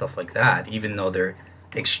everyone and stuff like that, even though they're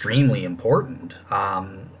extremely important,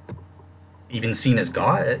 even seen as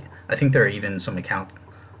God. I think there are even some accounts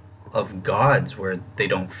of gods where they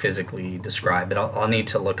don't physically describe, but I'll need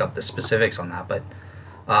to look up the specifics on that. But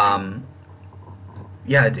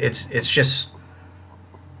it's just...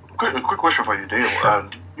 A quick question for you, Dale. Sure.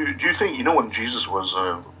 Do you think, when Jesus was,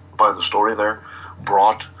 by the story there,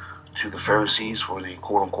 brought to the Pharisees for the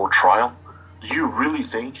quote-unquote trial, do you really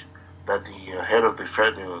think that the head of the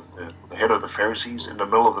Pharisees in the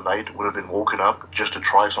middle of the night would have been woken up just to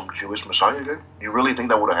try some Jewish Messiah again? Do you really think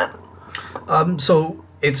that would have happened? So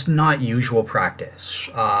it's not usual practice.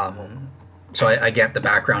 So I get the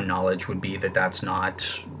background knowledge would be that that's not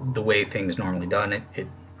the way things normally done. It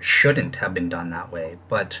shouldn't have been done that way.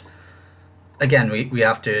 But again, we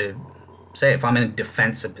have to say, if I'm in a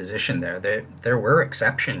defensive position there were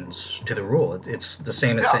exceptions to the rule. It's the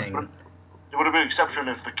same as Yeah, saying, but it would have been an exception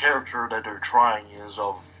if the character that they're trying is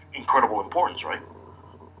of incredible importance, right?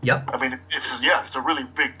 yep, I mean, if it's a really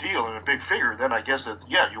big deal and a big figure, then I guess that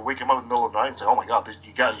you wake him up in the middle of the night and say, "Oh my God,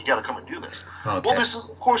 you got to come and do this." okay. Well, this is,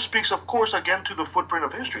 speaks again to the footprint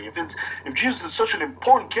of history. If Jesus is such an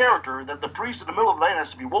important character that the priest in the middle of the night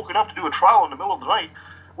has to be woken up to do a trial in the middle of the night,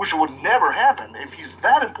 which would never happen if he's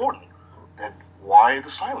that important, then why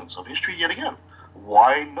the silence of history yet again?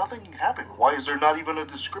 Why nothing happened? Why is there not even a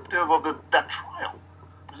descriptive of that trial?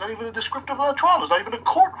 There's not even a descriptive of that trial. There's not even a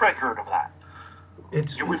court record of that.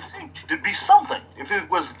 You would think there'd be something if it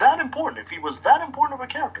was that important, if he was that important of a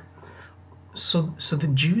character. So the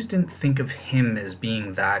Jews didn't think of him as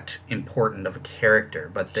being that important of a character,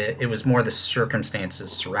 but it was more the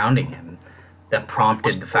circumstances surrounding him that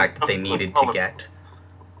prompted the fact that they needed to get.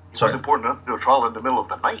 It was important enough to do a trial in the middle of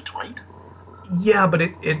the night, right? Yeah, but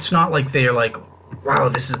it's not like they're like, wow,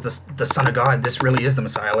 this is the Son of God. This really is the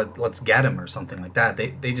Messiah. Let's get him or something like that.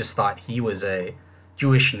 They just thought he was a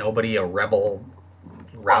Jewish nobody, a rebel,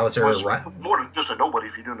 rouser. More than just a nobody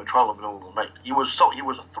if you're doing a trial in the middle of the night. He was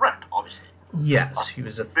a threat, obviously. Yes, he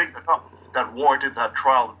was a big enough that warranted that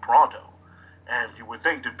trial in Toronto. And you would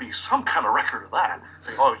think there'd be some kind of record of that.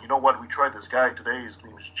 Say, oh, you know what? We tried this guy today. His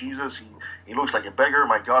name is Jesus. He looks like a beggar.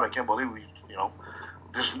 My God, I can't believe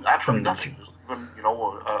there's actually nothing. There's even,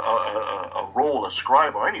 a role, a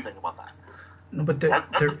scribe, or anything about that. No, but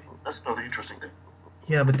that's another interesting thing.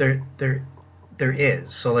 Yeah, but there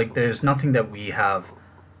is. So like, there's nothing that we have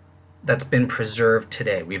that's been preserved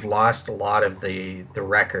today. We've lost a lot of the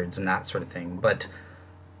records and that sort of thing. But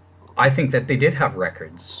I think that they did have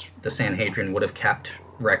records. The Sanhedrin would have kept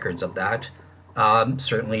records of that.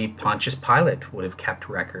 Certainly Pontius Pilate would have kept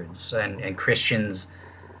records, and Christians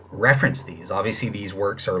reference these. Obviously these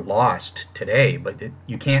works are lost today, but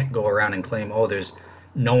you can't go around and claim, oh, there's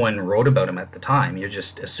no one wrote about them at the time. You're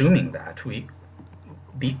just assuming that.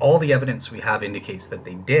 All the evidence we have indicates that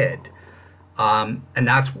they did. And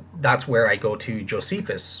that's where I go to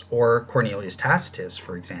Josephus or Cornelius Tacitus,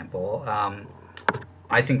 for example.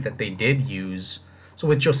 I think that they did use... So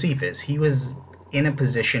with Josephus, he was in a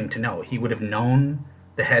position to know. He would have known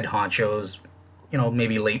the head honchos,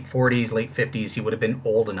 maybe late 40s, late 50s. He would have been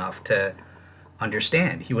old enough to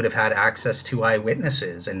understand. He would have had access to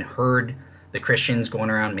eyewitnesses and heard the Christians going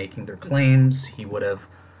around making their claims. He would have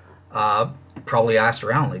probably asked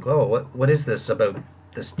around, like, oh, what is this about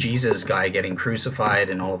this Jesus guy getting crucified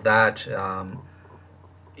and all of that?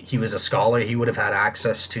 He was a scholar. He would have had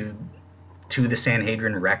access to the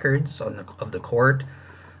Sanhedrin records of the court.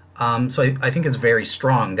 So I think it's very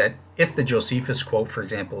strong that if the Josephus quote, for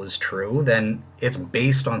example, is true, then it's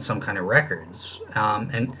based on some kind of records.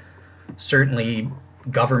 And certainly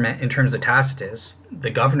government, in terms of Tacitus, the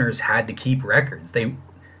governors had to keep records.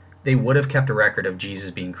 They would have kept a record of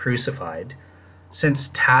Jesus being crucified. Since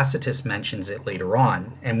Tacitus mentions it later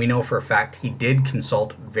on, and we know for a fact he did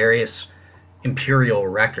consult various imperial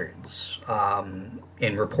records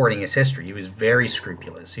in reporting his history. He was very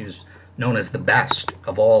scrupulous. He was known as the best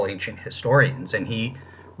of all ancient historians, and he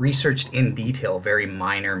researched in detail very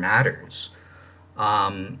minor matters.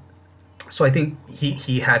 So I think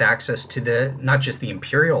he had access to not just the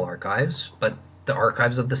imperial archives, but the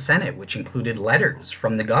archives of the Senate, which included letters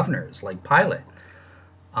from the governors, like Pilate.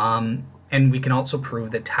 And we can also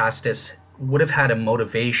prove that Tacitus would have had a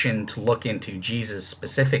motivation to look into Jesus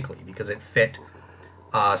specifically, because it fit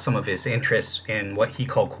some of his interests in what he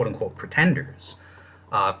called quote-unquote pretenders.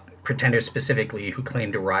 Pretenders specifically who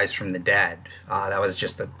claimed to rise from the dead. That was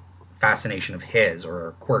just a fascination of his, or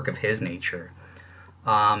a quirk of his nature.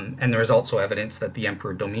 And there was also evidence that the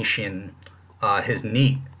Emperor Domitian, his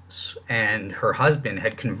niece and her husband,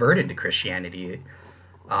 had converted to Christianity in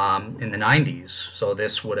the 90s. So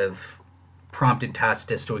this would have prompted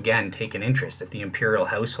Tacitus to again take an interest if the imperial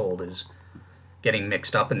household is getting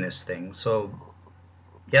mixed up in this thing. So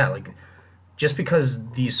yeah, like, just because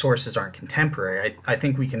these sources aren't contemporary, I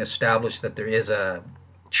think we can establish that there is a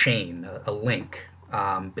chain, a link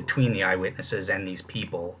between the eyewitnesses and these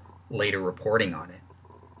people later reporting on it.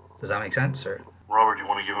 Does that make sense, or? Robert, do you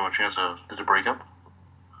want to give him a chance did it break up?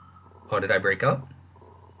 Oh, did I break up?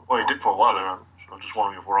 Well, he did for a while there. I'm just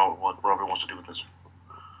wondering what Robert wants to do with this.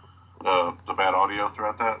 The bad audio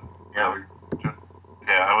throughout that? Yeah.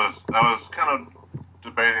 Yeah, I was kind of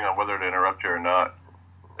debating on whether to interrupt you or not.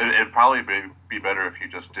 It'd probably be better if you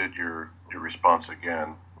just did your response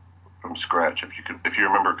again from scratch, if you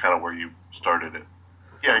remember kind of where you started it.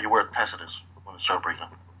 Yeah, you were at Tacitus when it started breaking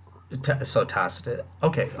up. So Tacitus.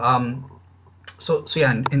 Okay. So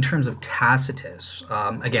yeah, in terms of Tacitus,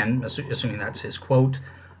 again, assuming that's his quote,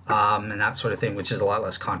 and that sort of thing, which is a lot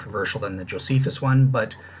less controversial than the Josephus one,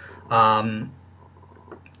 but um,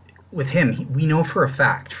 with him, we know for a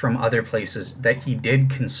fact from other places that he did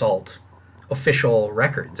consult official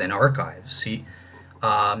records and archives. He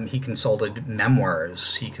consulted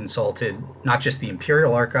memoirs. He consulted not just the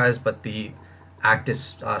imperial archives, but the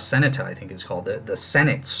Actus Senata, I think it's called, the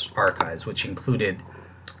Senate's archives, which included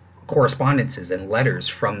correspondences and letters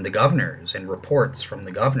from the governors and reports from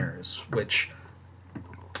the governors, which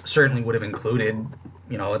certainly would have included,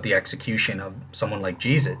 the execution of someone like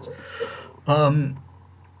Jesus.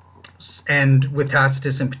 And with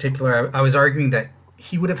Tacitus in particular, I was arguing that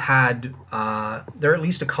he would have had, there are at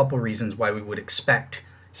least a couple reasons why we would expect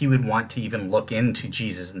he would want to even look into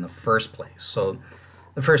Jesus in the first place. So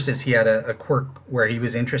the first is he had a quirk where he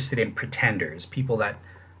was interested in pretenders, people that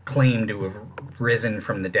claim to have risen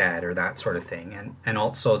from the dead or that sort of thing. And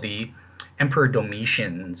also the Emperor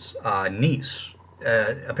Domitian's niece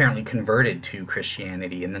apparently converted to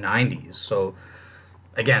Christianity in the 90s. So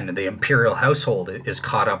again, the imperial household is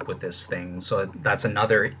caught up with this thing. So that's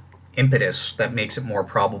another impetus that makes it more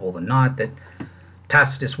probable than not that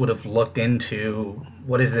Tacitus would have looked into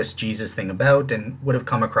what is this Jesus thing about, and would have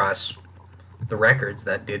come across the records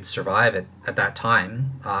that did survive at that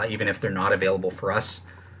time, even if they're not available for us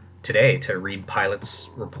today to read Pilate's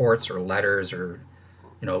reports or letters or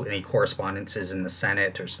any correspondences in the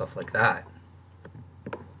Senate or stuff like that.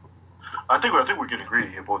 I think we can agree,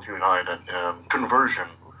 both you and I, that conversion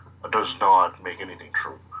does not make anything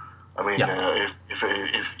true. I mean, Yeah.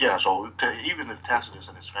 Even if Tacitus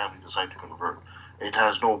and his family decide to convert, it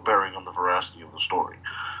has no bearing on the veracity of the story.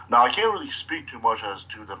 Now, I can't really speak too much as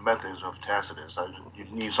to the methods of Tacitus. You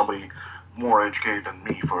need somebody more educated than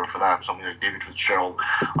me for that, somebody like David Fitzgerald.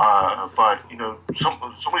 But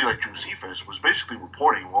somebody like Josephus was basically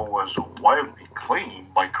reporting what was widely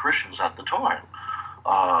claimed by Christians at the time.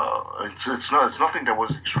 It's nothing that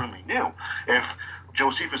was extremely new. If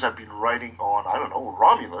Josephus had been writing on, I don't know,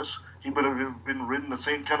 Romulus, he would have been written the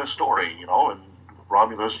same kind of story, and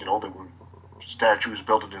Romulus, there were statues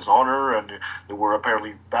built in his honor, and there were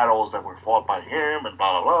apparently battles that were fought by him, and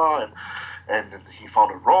blah, blah, blah, and he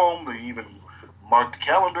founded Rome. They even marked the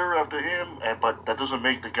calendar after him, but that doesn't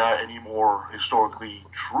make the guy any more historically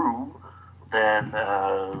true than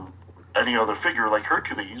any other figure like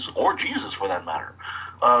Hercules or Jesus, for that matter.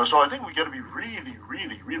 So I think we got to be really,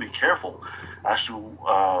 really, really careful as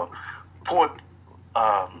to put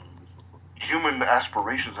human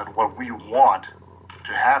aspirations and what we want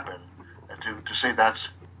to happen, and to say that's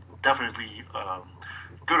definitely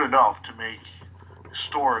good enough to make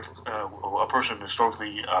a person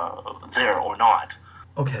historically there or not.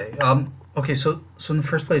 Okay. Okay. So in the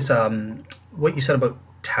first place, what you said about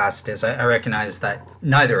Tacitus, I recognize that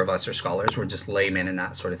neither of us are scholars. We're just laymen and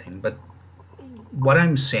that sort of thing. But what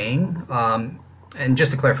I'm saying, and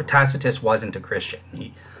just to clarify, Tacitus wasn't a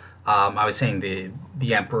Christian. I was saying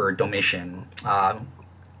the Emperor Domitian,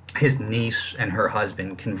 his niece and her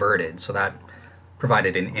husband converted, so that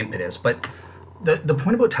provided an impetus. But the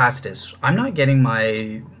point about Tacitus, I'm not getting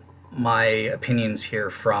my opinions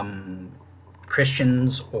here from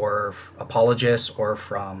Christians or apologists or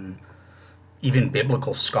from even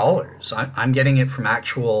biblical scholars. I'm getting it from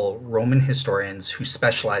actual Roman historians who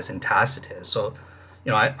specialize in Tacitus. So,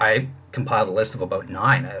 I compiled a list of about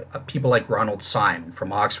 9. People like Ronald Syme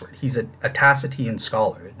from Oxford. He's a Tacitian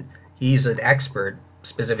scholar. He's an expert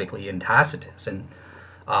specifically in Tacitus. And,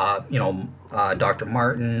 Dr.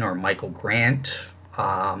 Martin or Michael Grant,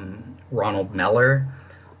 Ronald Meller.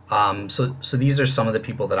 So these are some of the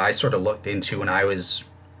people that I sort of looked into when I was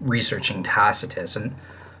researching Tacitus. And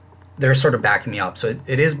they're sort of backing me up. So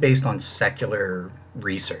it is based on secular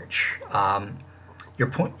research. Your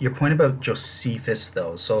point about Josephus,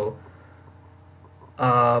 though. So,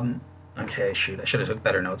 okay, shoot, I should have took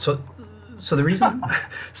better notes. So the reason,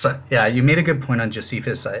 so yeah, you made a good point on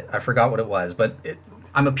Josephus. I forgot what it was, but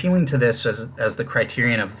I'm appealing to this as the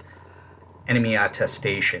criterion of enemy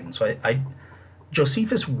attestation. So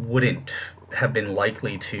Josephus wouldn't have been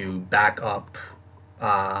likely to back up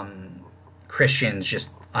Christians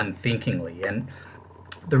just unthinkingly. And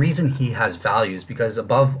the reason he has value is because,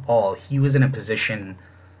 above all, he was in a position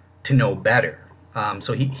to know better.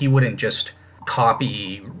 So he wouldn't just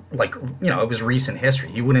copy, it was recent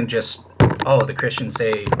history. He wouldn't just, the Christians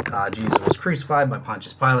say Jesus was crucified by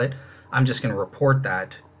Pontius Pilate, I'm just going to report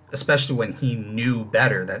that, especially when he knew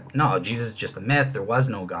better that, no, Jesus is just a myth, there was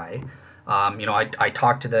no guy. I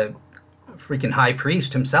talked to the freaking high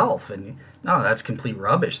priest himself, and no, that's complete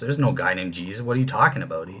rubbish. There's no guy named Jesus. What are you talking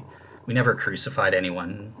about? we never crucified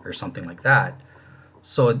anyone or something like that.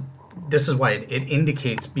 So this is why it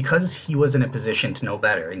indicates, because he was in a position to know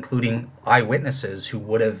better, including eyewitnesses who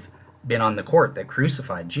would have been on the court that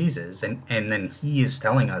crucified Jesus, and then he is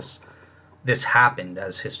telling us this happened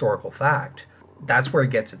as historical fact. That's where it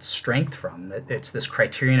gets its strength from. That it's this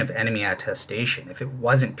criterion of enemy attestation. If it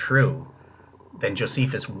wasn't true, then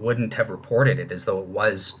Josephus wouldn't have reported it as though it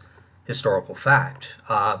was historical fact.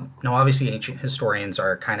 Now, obviously, ancient historians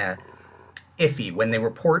are kind of iffy when they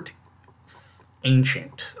report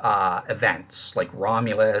ancient events like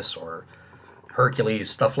Romulus or Hercules,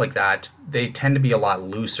 stuff like that. They tend to be a lot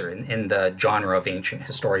looser in the genre of ancient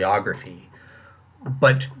historiography.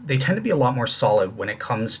 But they tend to be a lot more solid when it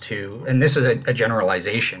comes to, and this is a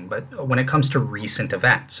generalization, but when it comes to recent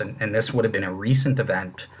events, and this would have been a recent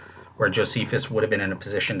event where Josephus would have been in a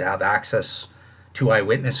position to have access to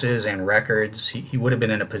eyewitnesses and records. He would have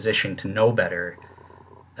been in a position to know better,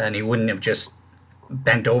 and he wouldn't have just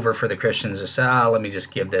bent over for the Christians to say, let me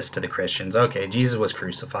just give this to the Christians. Okay, Jesus was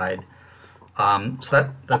crucified.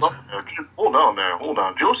 So that's... Hold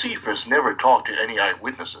on. Josephus never talked to any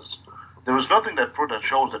eyewitnesses. There was nothing that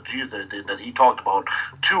shows that he talked about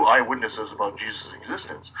two eyewitnesses about Jesus'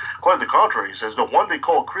 existence. Quite the contrary, he says the one they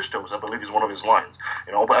call Christos, I believe, is one of his lines.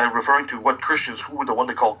 But referring to what Christians, who were the one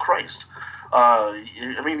they call Christ.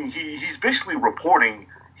 He's basically reporting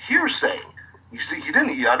hearsay. You see,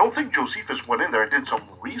 I don't think Josephus went in there and did some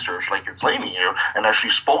research like you're claiming here, and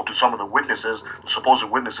actually spoke to some of the supposed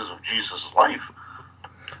witnesses of Jesus' life.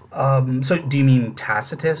 So do you mean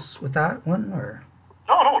Tacitus with that one, or?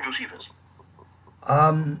 No, Josephus.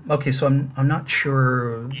 Okay, so I'm not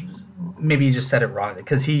sure. Maybe you just said it wrong,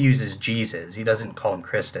 because he uses Jesus. He doesn't call him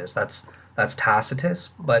Christus. That's Tacitus.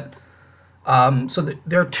 But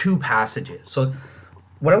there are two passages. So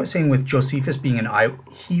what I was saying with Josephus being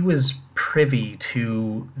he was privy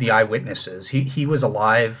to the eyewitnesses. He was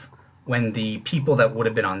alive when the people that would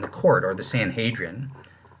have been on the court, or the Sanhedrin,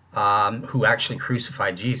 who actually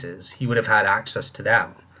crucified Jesus, he would have had access to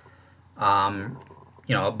them.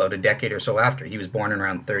 About a decade or so after. He was born in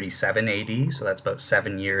around 37 AD, so that's about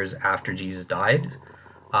 7 years after Jesus died.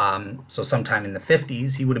 So sometime in the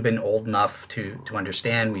 50s, he would have been old enough to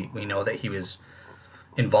understand. We know that he was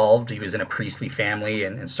involved. He was in a priestly family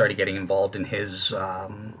and started getting involved in his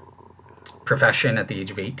profession at the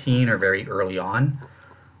age of 18 or very early on.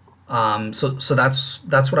 So that's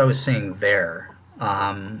what I was saying there.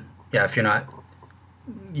 If you're not...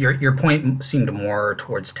 Your point seemed more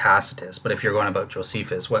towards Tacitus, but if you're going about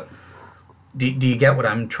Josephus, what do you get what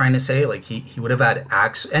I'm trying to say? Like he would have had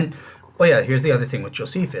access. And here's the other thing with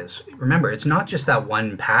Josephus. Remember, it's not just that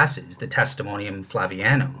one passage, the Testimonium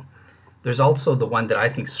Flavianum. There's also the one that I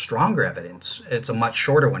think is stronger evidence. It's a much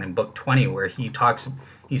shorter one in Book 20, where he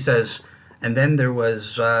says, and then there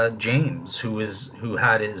was James, who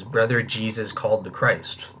had his brother Jesus called the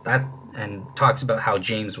Christ. And talks about how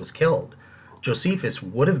James was killed. Josephus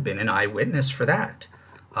would have been an eyewitness for that.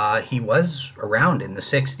 He was around in the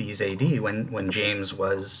 60s AD when James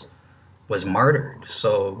was martyred.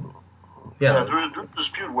 So, yeah. There's a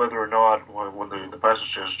dispute whether or not, when the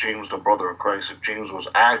passage says James, the brother of Christ, if James was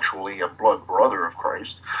actually a blood brother of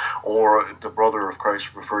Christ, or if the brother of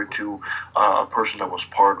Christ referred to a person that was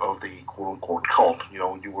part of the quote-unquote cult.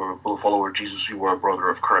 You were a follower of Jesus, you were a brother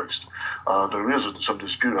of Christ. There is some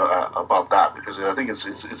dispute about that, because I think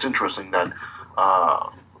it's interesting that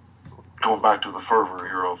going back to the fervor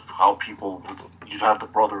here of how you'd have the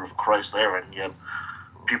brother of Christ there, and yet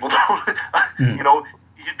people don't,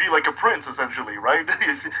 he'd be like a prince, essentially, right?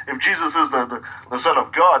 If Jesus is the Son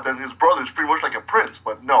of God, then his brother is pretty much like a prince.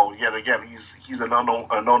 But no, yet again, he's an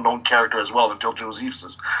unknown character as well, until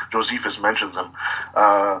Josephus mentions him.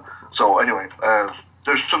 So anyway,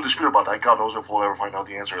 there's some dispute about that. God knows if we'll ever find out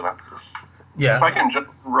the answer to that. Yeah. If I can jump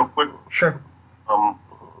real quick. Sure.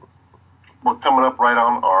 We're coming up right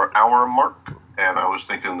on our hour mark, and I was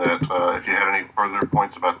thinking that if you had any further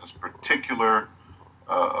points about this particular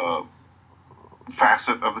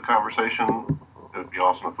facet of the conversation, it would be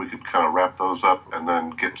awesome if we could kind of wrap those up and then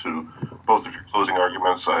get to both of your closing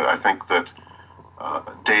arguments. I think that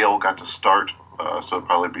Dale got to start, so it'd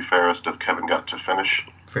probably be fairest if Kevin got to finish.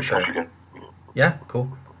 For sure. Yeah,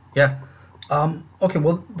 cool. Yeah. Okay,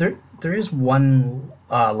 well, there is one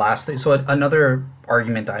last thing. So another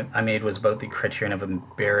argument I made was about the criterion of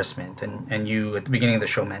embarrassment, and you at the beginning of the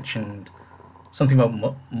show mentioned something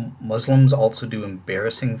about Muslims also do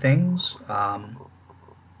embarrassing things.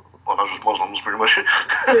 Well, not just Muslims, pretty much.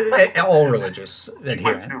 All religious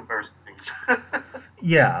adherents. Do embarrassing things.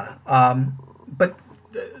 Yeah, but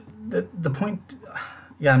the point,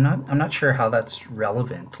 I'm not sure how that's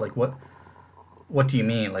relevant. Like, What do you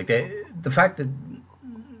mean? Like the fact that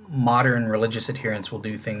modern religious adherents will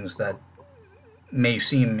do things that may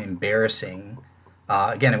seem embarrassing.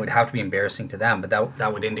 Again, it would have to be embarrassing to them, but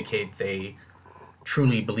that would indicate they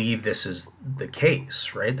truly believe this is the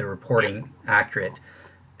case, right? They're reporting accurate.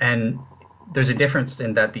 And there's a difference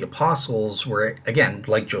in that the apostles were, again,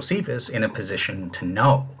 like Josephus, in a position to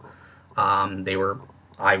know. They were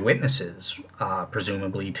eyewitnesses,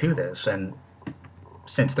 presumably, to this. And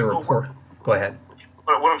since the report... Go ahead.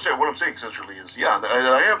 But what I'm saying essentially is, yeah,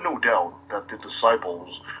 I have no doubt that the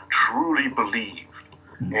disciples truly believed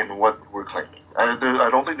in what we're claiming. I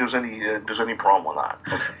don't think there's any problem with that.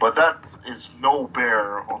 Okay. But that is no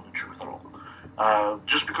bear on the truth at all.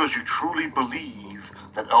 Just because you truly believe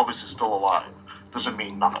that Elvis is still alive doesn't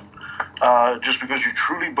mean nothing. Just because you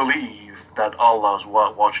truly believe that Allah is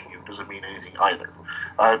watching you doesn't mean anything either.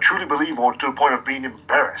 Truly believe, or to the point of being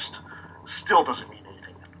embarrassed, still doesn't mean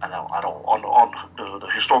anything at all on the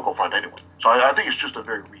historical front anyway. So I think it's just a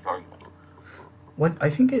very weak argument. What I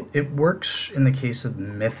think it works in the case of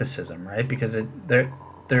mythicism, right? Because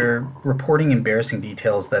they're reporting embarrassing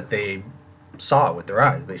details that they saw with their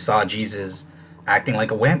eyes. They saw Jesus acting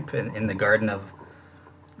like a wimp in the Garden of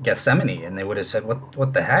Gethsemane, and they would have said,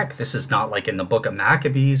 "What the heck? This is not like in the Book of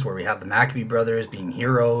Maccabees, where we have the Maccabee brothers being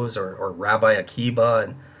heroes, or Rabbi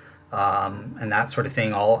Akiba and that sort of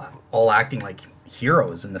thing, all acting like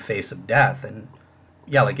heroes in the face of death." And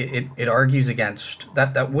yeah, like it argues against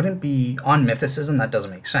that. That wouldn't be on mythicism. That doesn't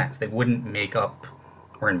make sense. They wouldn't make up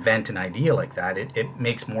or invent an idea like that. It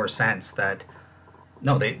makes more sense that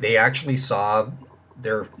no, they actually saw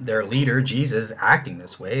their leader Jesus acting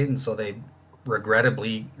this way, and so they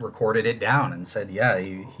regrettably recorded it down and said, yeah,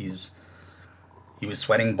 he was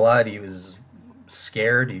sweating blood, he was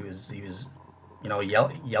scared, he was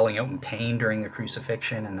yelling out in pain during the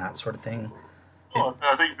crucifixion and that sort of thing. Well,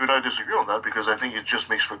 I think you and I disagree on that, because I think it just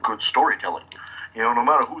makes for good storytelling. No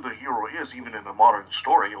matter who the hero is, even in a modern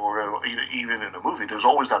story or even in a movie, there's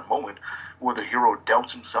always that moment where the hero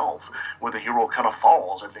doubts himself, where the hero kind of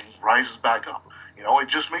falls and then he rises back up. It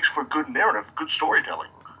just makes for good narrative, good storytelling.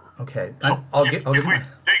 Okay, so if we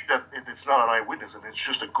think that it's not an eyewitness and it's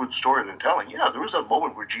just a good story they're telling, yeah, there is that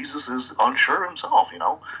moment where Jesus is unsure himself,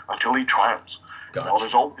 until he triumphs. Gotcha.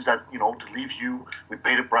 There's always that, to leave you with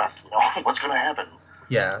bated breath. What's going to happen?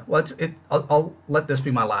 Yeah, well, I'll let this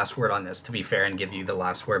be my last word on this, to be fair, and give you the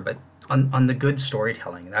last word. But on the good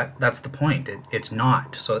storytelling, that's the point. It's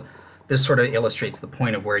not. So this sort of illustrates the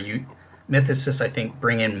point of where mythicists, I think,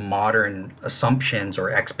 bring in modern assumptions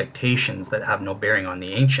or expectations that have no bearing on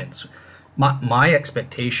the ancients. My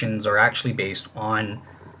expectations are actually based on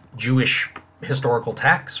Jewish historical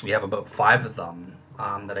texts. We have about 5 of them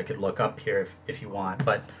that I could look up here if you want.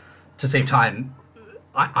 But to save time,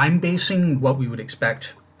 I'm basing what we would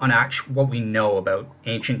expect on what we know about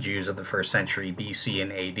ancient Jews of the 1st century BC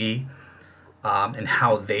and AD, and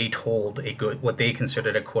how they told what they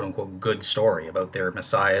considered a quote-unquote good story about their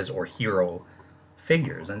messiahs or hero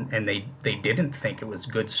figures. And they didn't think it was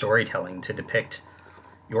good storytelling to depict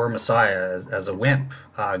your messiah as a wimp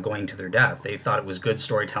going to their death. They thought it was good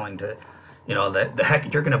storytelling to, the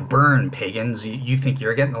heck, you're going to burn, pagans. You think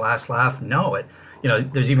you're getting the last laugh? No,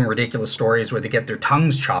 there's even ridiculous stories where they get their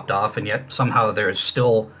tongues chopped off, and yet somehow they're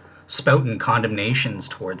still spouting condemnations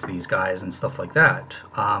towards these guys and stuff like that.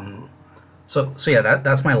 So yeah,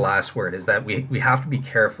 that's my last word, is that we have to be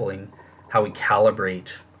careful in how we calibrate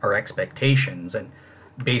our expectations and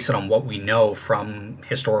base it on what we know from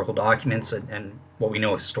historical documents and what we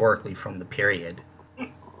know historically from the period.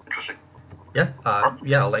 Interesting. Yeah,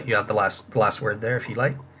 I'll let you have the last word there if you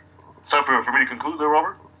like. It's time for me to conclude there,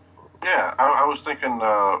 Robert? Yeah, I was thinking,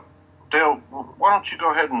 Dale, why don't you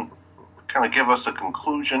go ahead and kind of give us a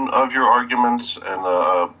conclusion of your arguments in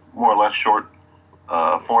a more or less short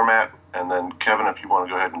format, and then Kevin, if you want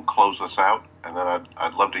to go ahead and close us out, and then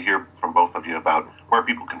I'd love to hear from both of you about where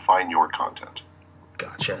people can find your content.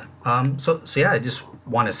 Gotcha. So yeah, I just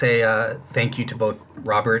want to say thank you to both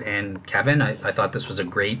Robert and Kevin. I thought this was a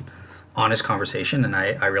great, honest conversation, and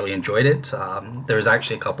I really enjoyed it. There's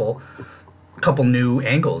actually a couple new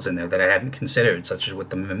angles in there that I hadn't considered, such as with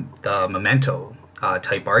the memento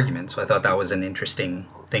type argument. So I thought that was an interesting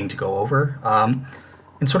thing to go over.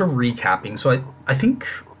 And sort of recapping, so I think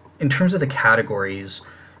in terms of the categories,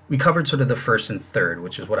 we covered sort of the first and third,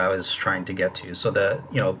 which is what I was trying to get to. So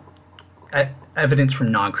the evidence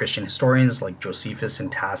from non-Christian historians like Josephus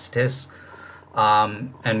and Tacitus,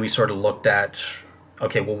 and we sort of looked at,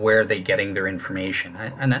 okay, well, where are they getting their information?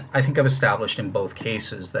 And I think I've established in both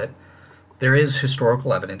cases that there is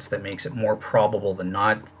historical evidence that makes it more probable than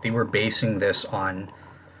not they were basing this on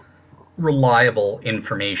reliable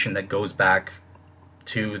information that goes back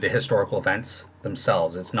to the historical events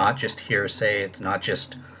themselves. It's not just hearsay. It's not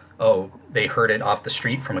just, oh, they heard it off the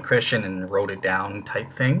street from a Christian and wrote it down type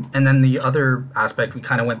thing. And then the other aspect, we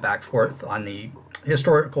kind of went back forth on the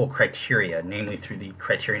historical criteria, namely through the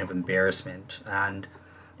criterion of embarrassment. And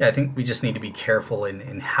yeah, I think we just need to be careful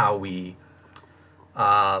in how we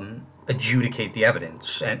adjudicate the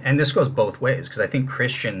evidence. And this goes both ways, because I think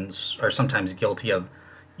Christians are sometimes guilty of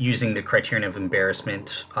using the criterion of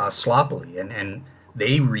embarrassment sloppily, and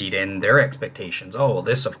they read in their expectations. Oh, well,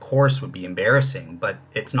 this of course would be embarrassing, but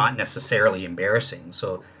it's not necessarily embarrassing.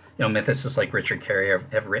 So, mythicists like Richard Carey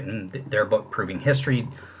have written their book Proving History,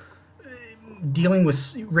 dealing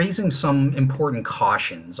with raising some important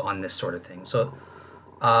cautions on this sort of thing. So,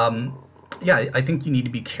 yeah, I think you need to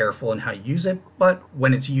be careful in how you use it, but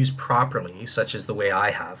when it's used properly, such as the way I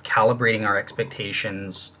have, calibrating our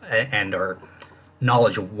expectations and our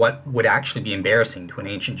knowledge of what would actually be embarrassing to an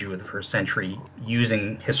ancient Jew of the first century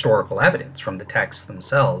using historical evidence from the texts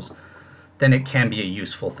themselves, then it can be a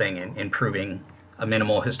useful thing in proving a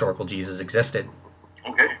minimal historical Jesus existed.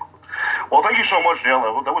 Okay. Well, thank you so much, Dale.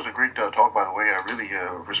 That was a great talk, by the way. I really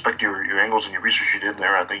respect your angles and your research you did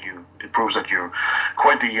there. I think it proves that you're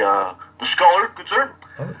quite the scholar, good sir.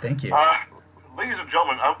 Oh, thank you. Ladies and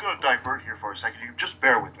gentlemen, I'm going to divert here for a second. You just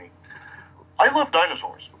bear with me. I love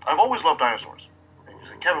dinosaurs. I've always loved dinosaurs. And you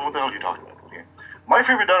say, Kevin, what the hell are you talking about? Okay. My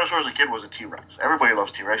favorite dinosaur as a kid was a T-Rex. Everybody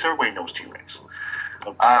loves T-Rex. Everybody knows T-Rex.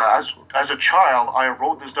 As a child, I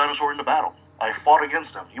rode this dinosaur into battle. I fought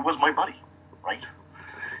against him. He was my buddy, right?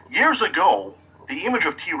 Years ago, the image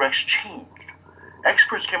of T-Rex changed.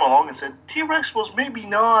 Experts came along and said T-Rex was maybe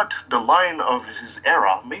not the lion of his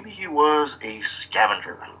era. Maybe he was a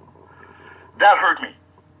scavenger. That hurt me.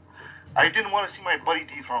 I didn't want to see my buddy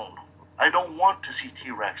dethroned. I don't want to see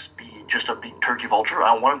T-Rex be just a big turkey vulture.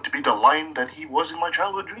 I want him to be the lion that he was in my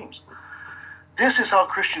childhood dreams. This is how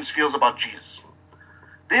Christians feels about Jesus.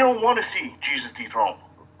 They don't want to see Jesus dethroned.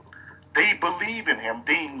 They believe in him.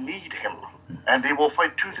 They need him. And they will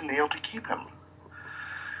fight tooth and nail to keep him.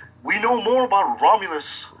 We know more about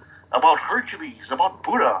Romulus, about Hercules, about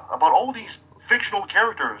Buddha, about all these fictional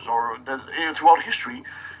characters throughout history,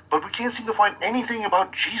 but we can't seem to find anything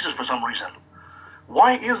about Jesus for some reason.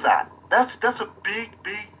 Why is that? That's a big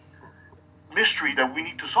mystery that we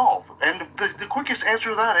need to solve. And the quickest answer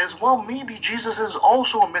to that is, well, maybe Jesus is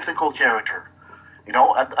also a mythical character.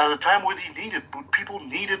 At a time where people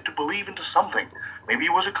needed to believe into something. Maybe he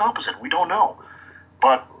was a composite. We don't know.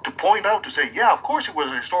 But to point out, to say, yeah, of course he was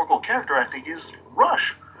a historical character, I think is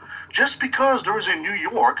rush. Just because there is a New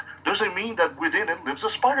York doesn't mean that within it lives a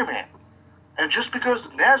Spider-Man. And just because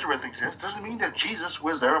Nazareth exists doesn't mean that Jesus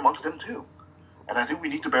was there amongst them too. And I think we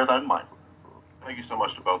need to bear that in mind. Thank you so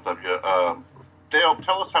much to both of you. Dale,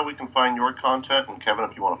 tell us how we can find your content, and Kevin,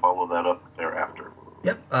 if you want to follow that up thereafter.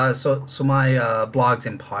 Yep. So my blogs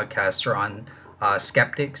and podcasts are on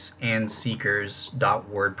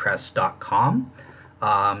skepticsandseekers.wordpress.com.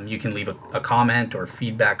 You can leave a comment or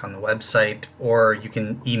feedback on the website, or you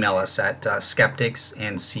can email us at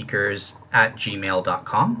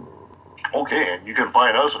skepticsandseekers@gmail.com. Okay, and you can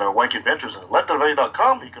find us on our wacky adventures at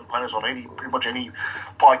leftofA.com. You can find us on pretty much any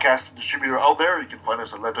podcast distributor out there. You can find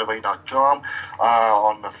us at leftofA.com,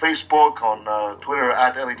 on Facebook, on Twitter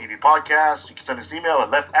at LATV Podcast. You can send us an email at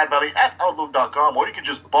leftadvalley@outlook.com, or you can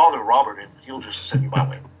just bother Robert and he'll just send you my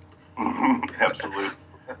way. Absolutely.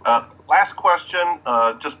 Last question,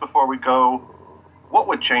 just before we go. What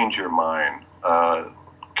would change your mind?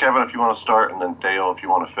 Kevin, if you want to start, and then Dale, if you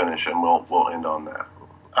want to finish, and we'll end on that.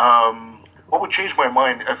 What would change my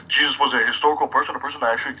mind if Jesus was a historical person, a person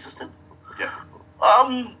that actually existed? Yeah.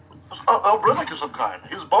 A relic of some kind.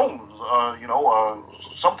 His bones,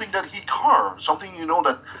 something that he carved, something,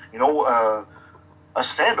 a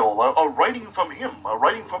sandal, a writing from him, a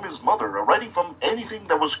writing from his mother, a writing from anything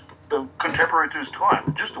that was contemporary to his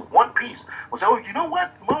time. Just one piece. We'll say, oh, you know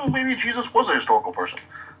what? Well, maybe Jesus was a historical person.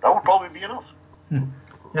 That would probably be enough.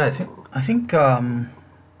 Yeah, I think.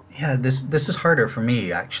 Yeah, this is harder for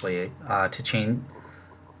me actually to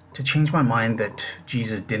change my mind that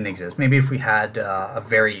Jesus didn't exist. Maybe if we had a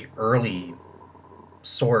very early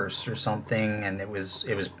source or something, and it was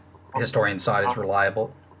historians saw it as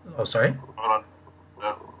reliable. Oh, sorry. Hold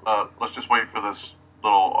on. Let's just wait for this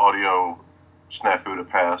little audio snafu to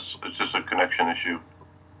pass. It's just a connection issue.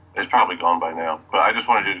 It's probably gone by now, but I just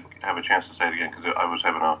wanted to have a chance to say it again because I was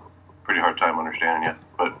having a pretty hard time understanding it.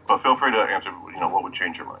 But feel free to answer. What would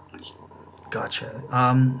change your mind, please? Gotcha.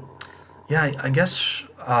 Yeah, I guess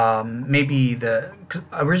maybe cause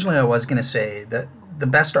originally I was going to say that the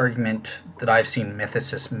best argument that I've seen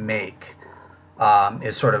mythicists make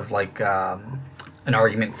is sort of like an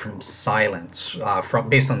argument from silence,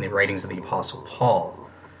 based on the writings of the Apostle Paul.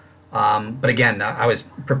 But again, I was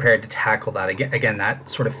prepared to tackle that. Again, that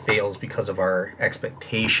sort of fails because of our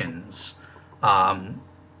expectations,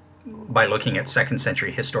 by looking at second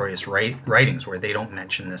century historians' writings where they don't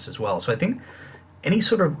mention this as well. So I think any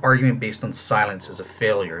sort of argument based on silence is a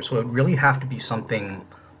failure. So it would really have to be something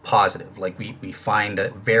positive. Like we find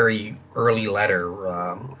a very early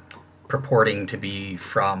letter purporting to be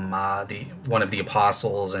from one of the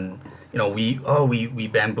apostles, and we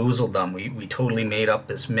bamboozled them. We totally made up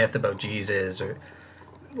this myth about Jesus, or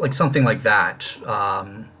like something like that.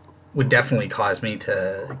 Would definitely cause me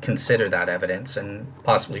to consider that evidence and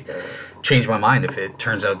possibly change my mind if it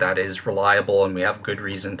turns out that is reliable and we have good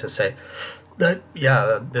reason to say that,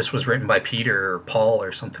 yeah, this was written by Peter or Paul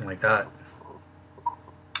or something like that.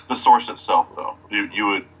 The source itself, though, you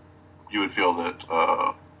would feel that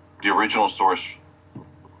the original source,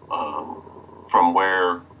 from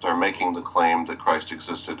where they're making the claim that Christ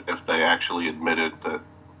existed, if they actually admitted that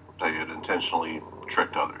they had intentionally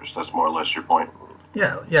tricked others, that's more or less your point.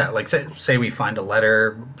 Yeah. Like say we find a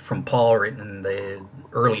letter from Paul written in the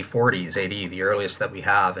early 40s AD, the earliest that we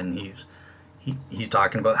have, and he's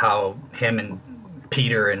talking about how him and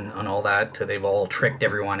Peter and all that, they've all tricked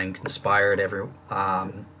everyone and conspired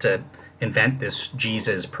to invent this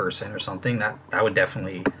Jesus person or something. That would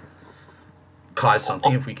definitely cause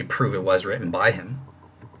something if we could prove it was written by him.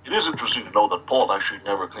 It is interesting to know that Paul actually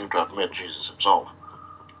never claimed to have met Jesus himself.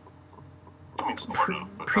 I mean,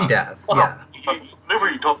 Pre-death, yeah. Whenever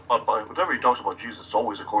he talks about Jesus, it's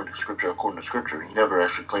always according to Scripture. He never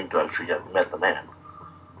actually claimed to actually have met the man.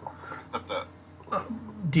 Except that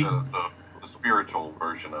the spiritual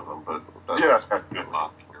version of him, but yeah,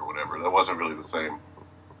 or whatever. That wasn't really the same.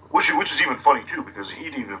 Which is even funny too, because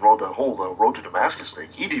he'd even wrote that whole Road to Damascus thing.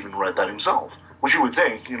 He'd even read that himself. Which you would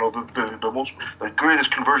think, the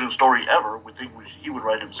greatest conversion story ever, would think he would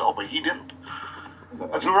write himself, but he didn't.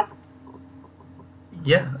 That's right.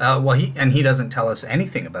 Yeah, well, he doesn't tell us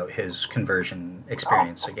anything about his conversion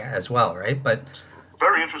experience again as well, right? But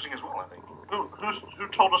very interesting as well, I think. Who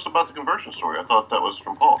told us about the conversion story? I thought that was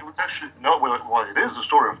from Paul. It was actually it is the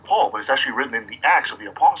story of Paul, but it's actually written in the Acts of the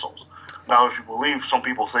Apostles. Now, if you believe, some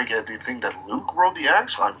people think they think that Luke wrote the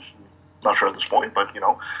Acts. I'm not sure at this point, but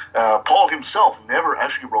Paul himself never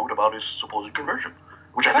actually wrote about his supposed conversion,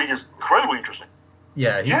 which I think is incredibly interesting.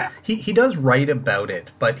 Yeah, he does write about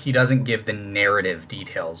it, but he doesn't give the narrative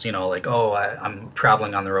details. Like, I'm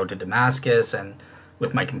traveling on the road to Damascus and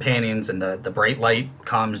with my companions, and the bright light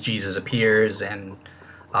comes, Jesus appears, and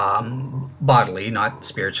bodily, not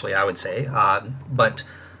spiritually, I would say. But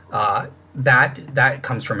that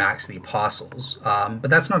comes from Acts of the Apostles. But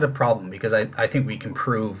that's not a problem, because I think we can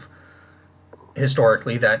prove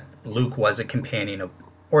historically that Luke was a companion of,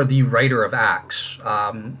 or the writer of Acts,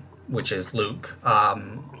 which is Luke,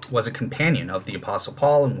 was a companion of the Apostle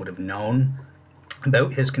Paul and would have known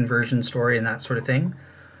about his conversion story and that sort of thing.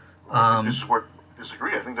 This is where I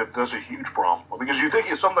disagree. I think that's a huge problem. Because you think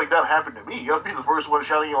if something like that happened to me, you'd be the first one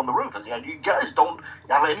shouting on the roof. And you guys don't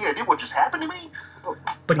have any idea what just happened to me?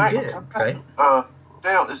 But he did, right?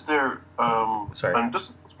 Dale, is there... Sorry. And this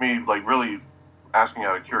is me, really asking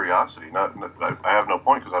out of curiosity. I have no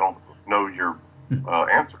point, because I don't know your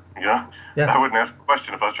answer. Yeah. I wouldn't ask a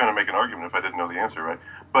question if I was trying to make an argument if I didn't know the answer, right?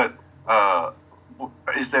 But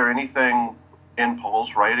is there anything in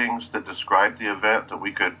Paul's writings that describe the event that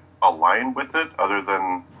we could align with it, other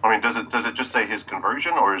than, does it just say his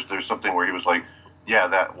conversion, or is there something where he was like, yeah,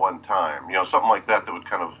 that one time, something like that would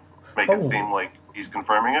kind of make it seem like he's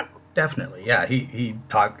confirming it? Definitely, yeah. He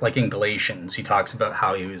talked, like in Galatians, he talks about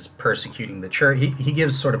how he was persecuting the church. He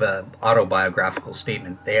gives sort of a autobiographical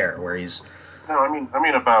statement there, where he's... No, I mean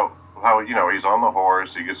about how, he's on the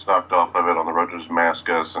horse, he gets knocked off of it on the road to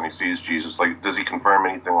Damascus, and he sees Jesus. Like, does he confirm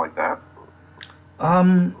anything like that?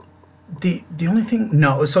 The only thing,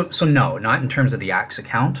 no, so no, not in terms of the Acts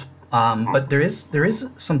account, but there is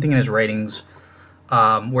something in his writings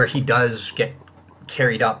where he does get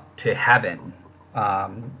carried up to heaven.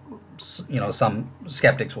 Some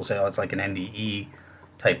skeptics will say, it's like an NDE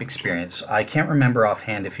type experience. I can't remember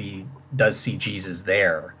offhand if he does see Jesus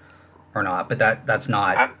there or not, but that's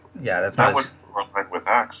not. That's not. That would work with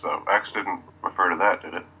Acts, though. Acts didn't refer to that,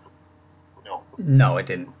 did it? No, it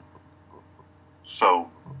didn't. So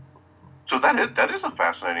that is a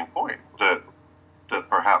fascinating point. That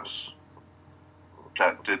perhaps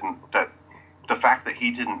that the fact that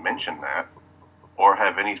he didn't mention that or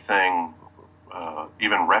have anything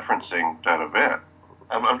even referencing that event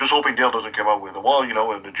I'm just hoping Dale doesn't come out with, well, you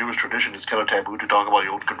know, in the Jewish tradition, it's kind of taboo to talk about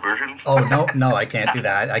your own conversion. Oh, no, I can't do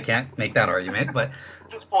that. I can't make that argument, but...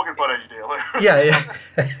 Just poking fun at you, Dale. Yeah.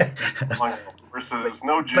 Versus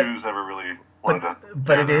no Jews ever really wanted to...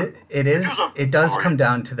 But it does come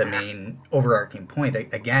down to the main overarching point.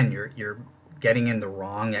 Again, you're getting in the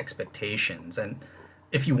wrong expectations. And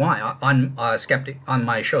if you want, on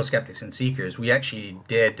my show, Skeptics and Seekers, we actually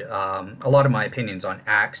did a lot of my opinions on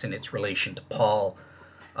Acts and its relation to Paul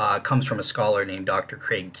comes from a scholar named Dr.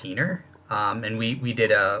 Craig Keener, and we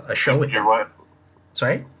did a show with him. What?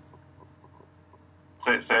 Sorry?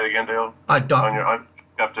 Say it again, Dale. On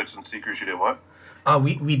Skeptics and Seekers, you did what?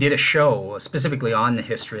 We did a show specifically on the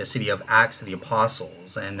historicity of Acts of the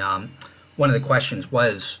Apostles, and one of the questions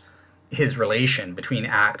was his relation between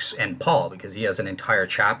Acts and Paul, because he has an entire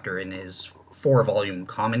chapter in his 4-volume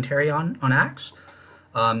commentary on Acts.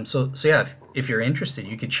 So yeah, if you're interested,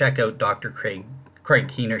 you could check out Dr. Craig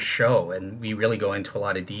Keener's show, and we really go into a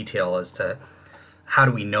lot of detail as to how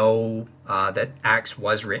do we know that Acts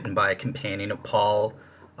was written by a companion of Paul.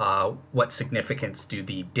 What significance do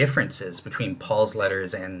the differences between Paul's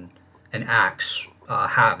letters and Acts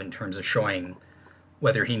have in terms of showing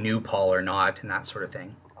whether he knew Paul or not, and that sort of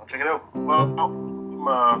thing. I'll check it out. Well,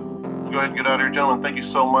 go ahead and get out of here, gentlemen. Thank you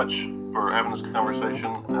so much for having this conversation,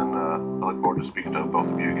 and I look forward to speaking to both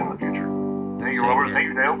of you again in the future. Thank you, Robert. Thank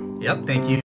you, Dale. Yep, thank you.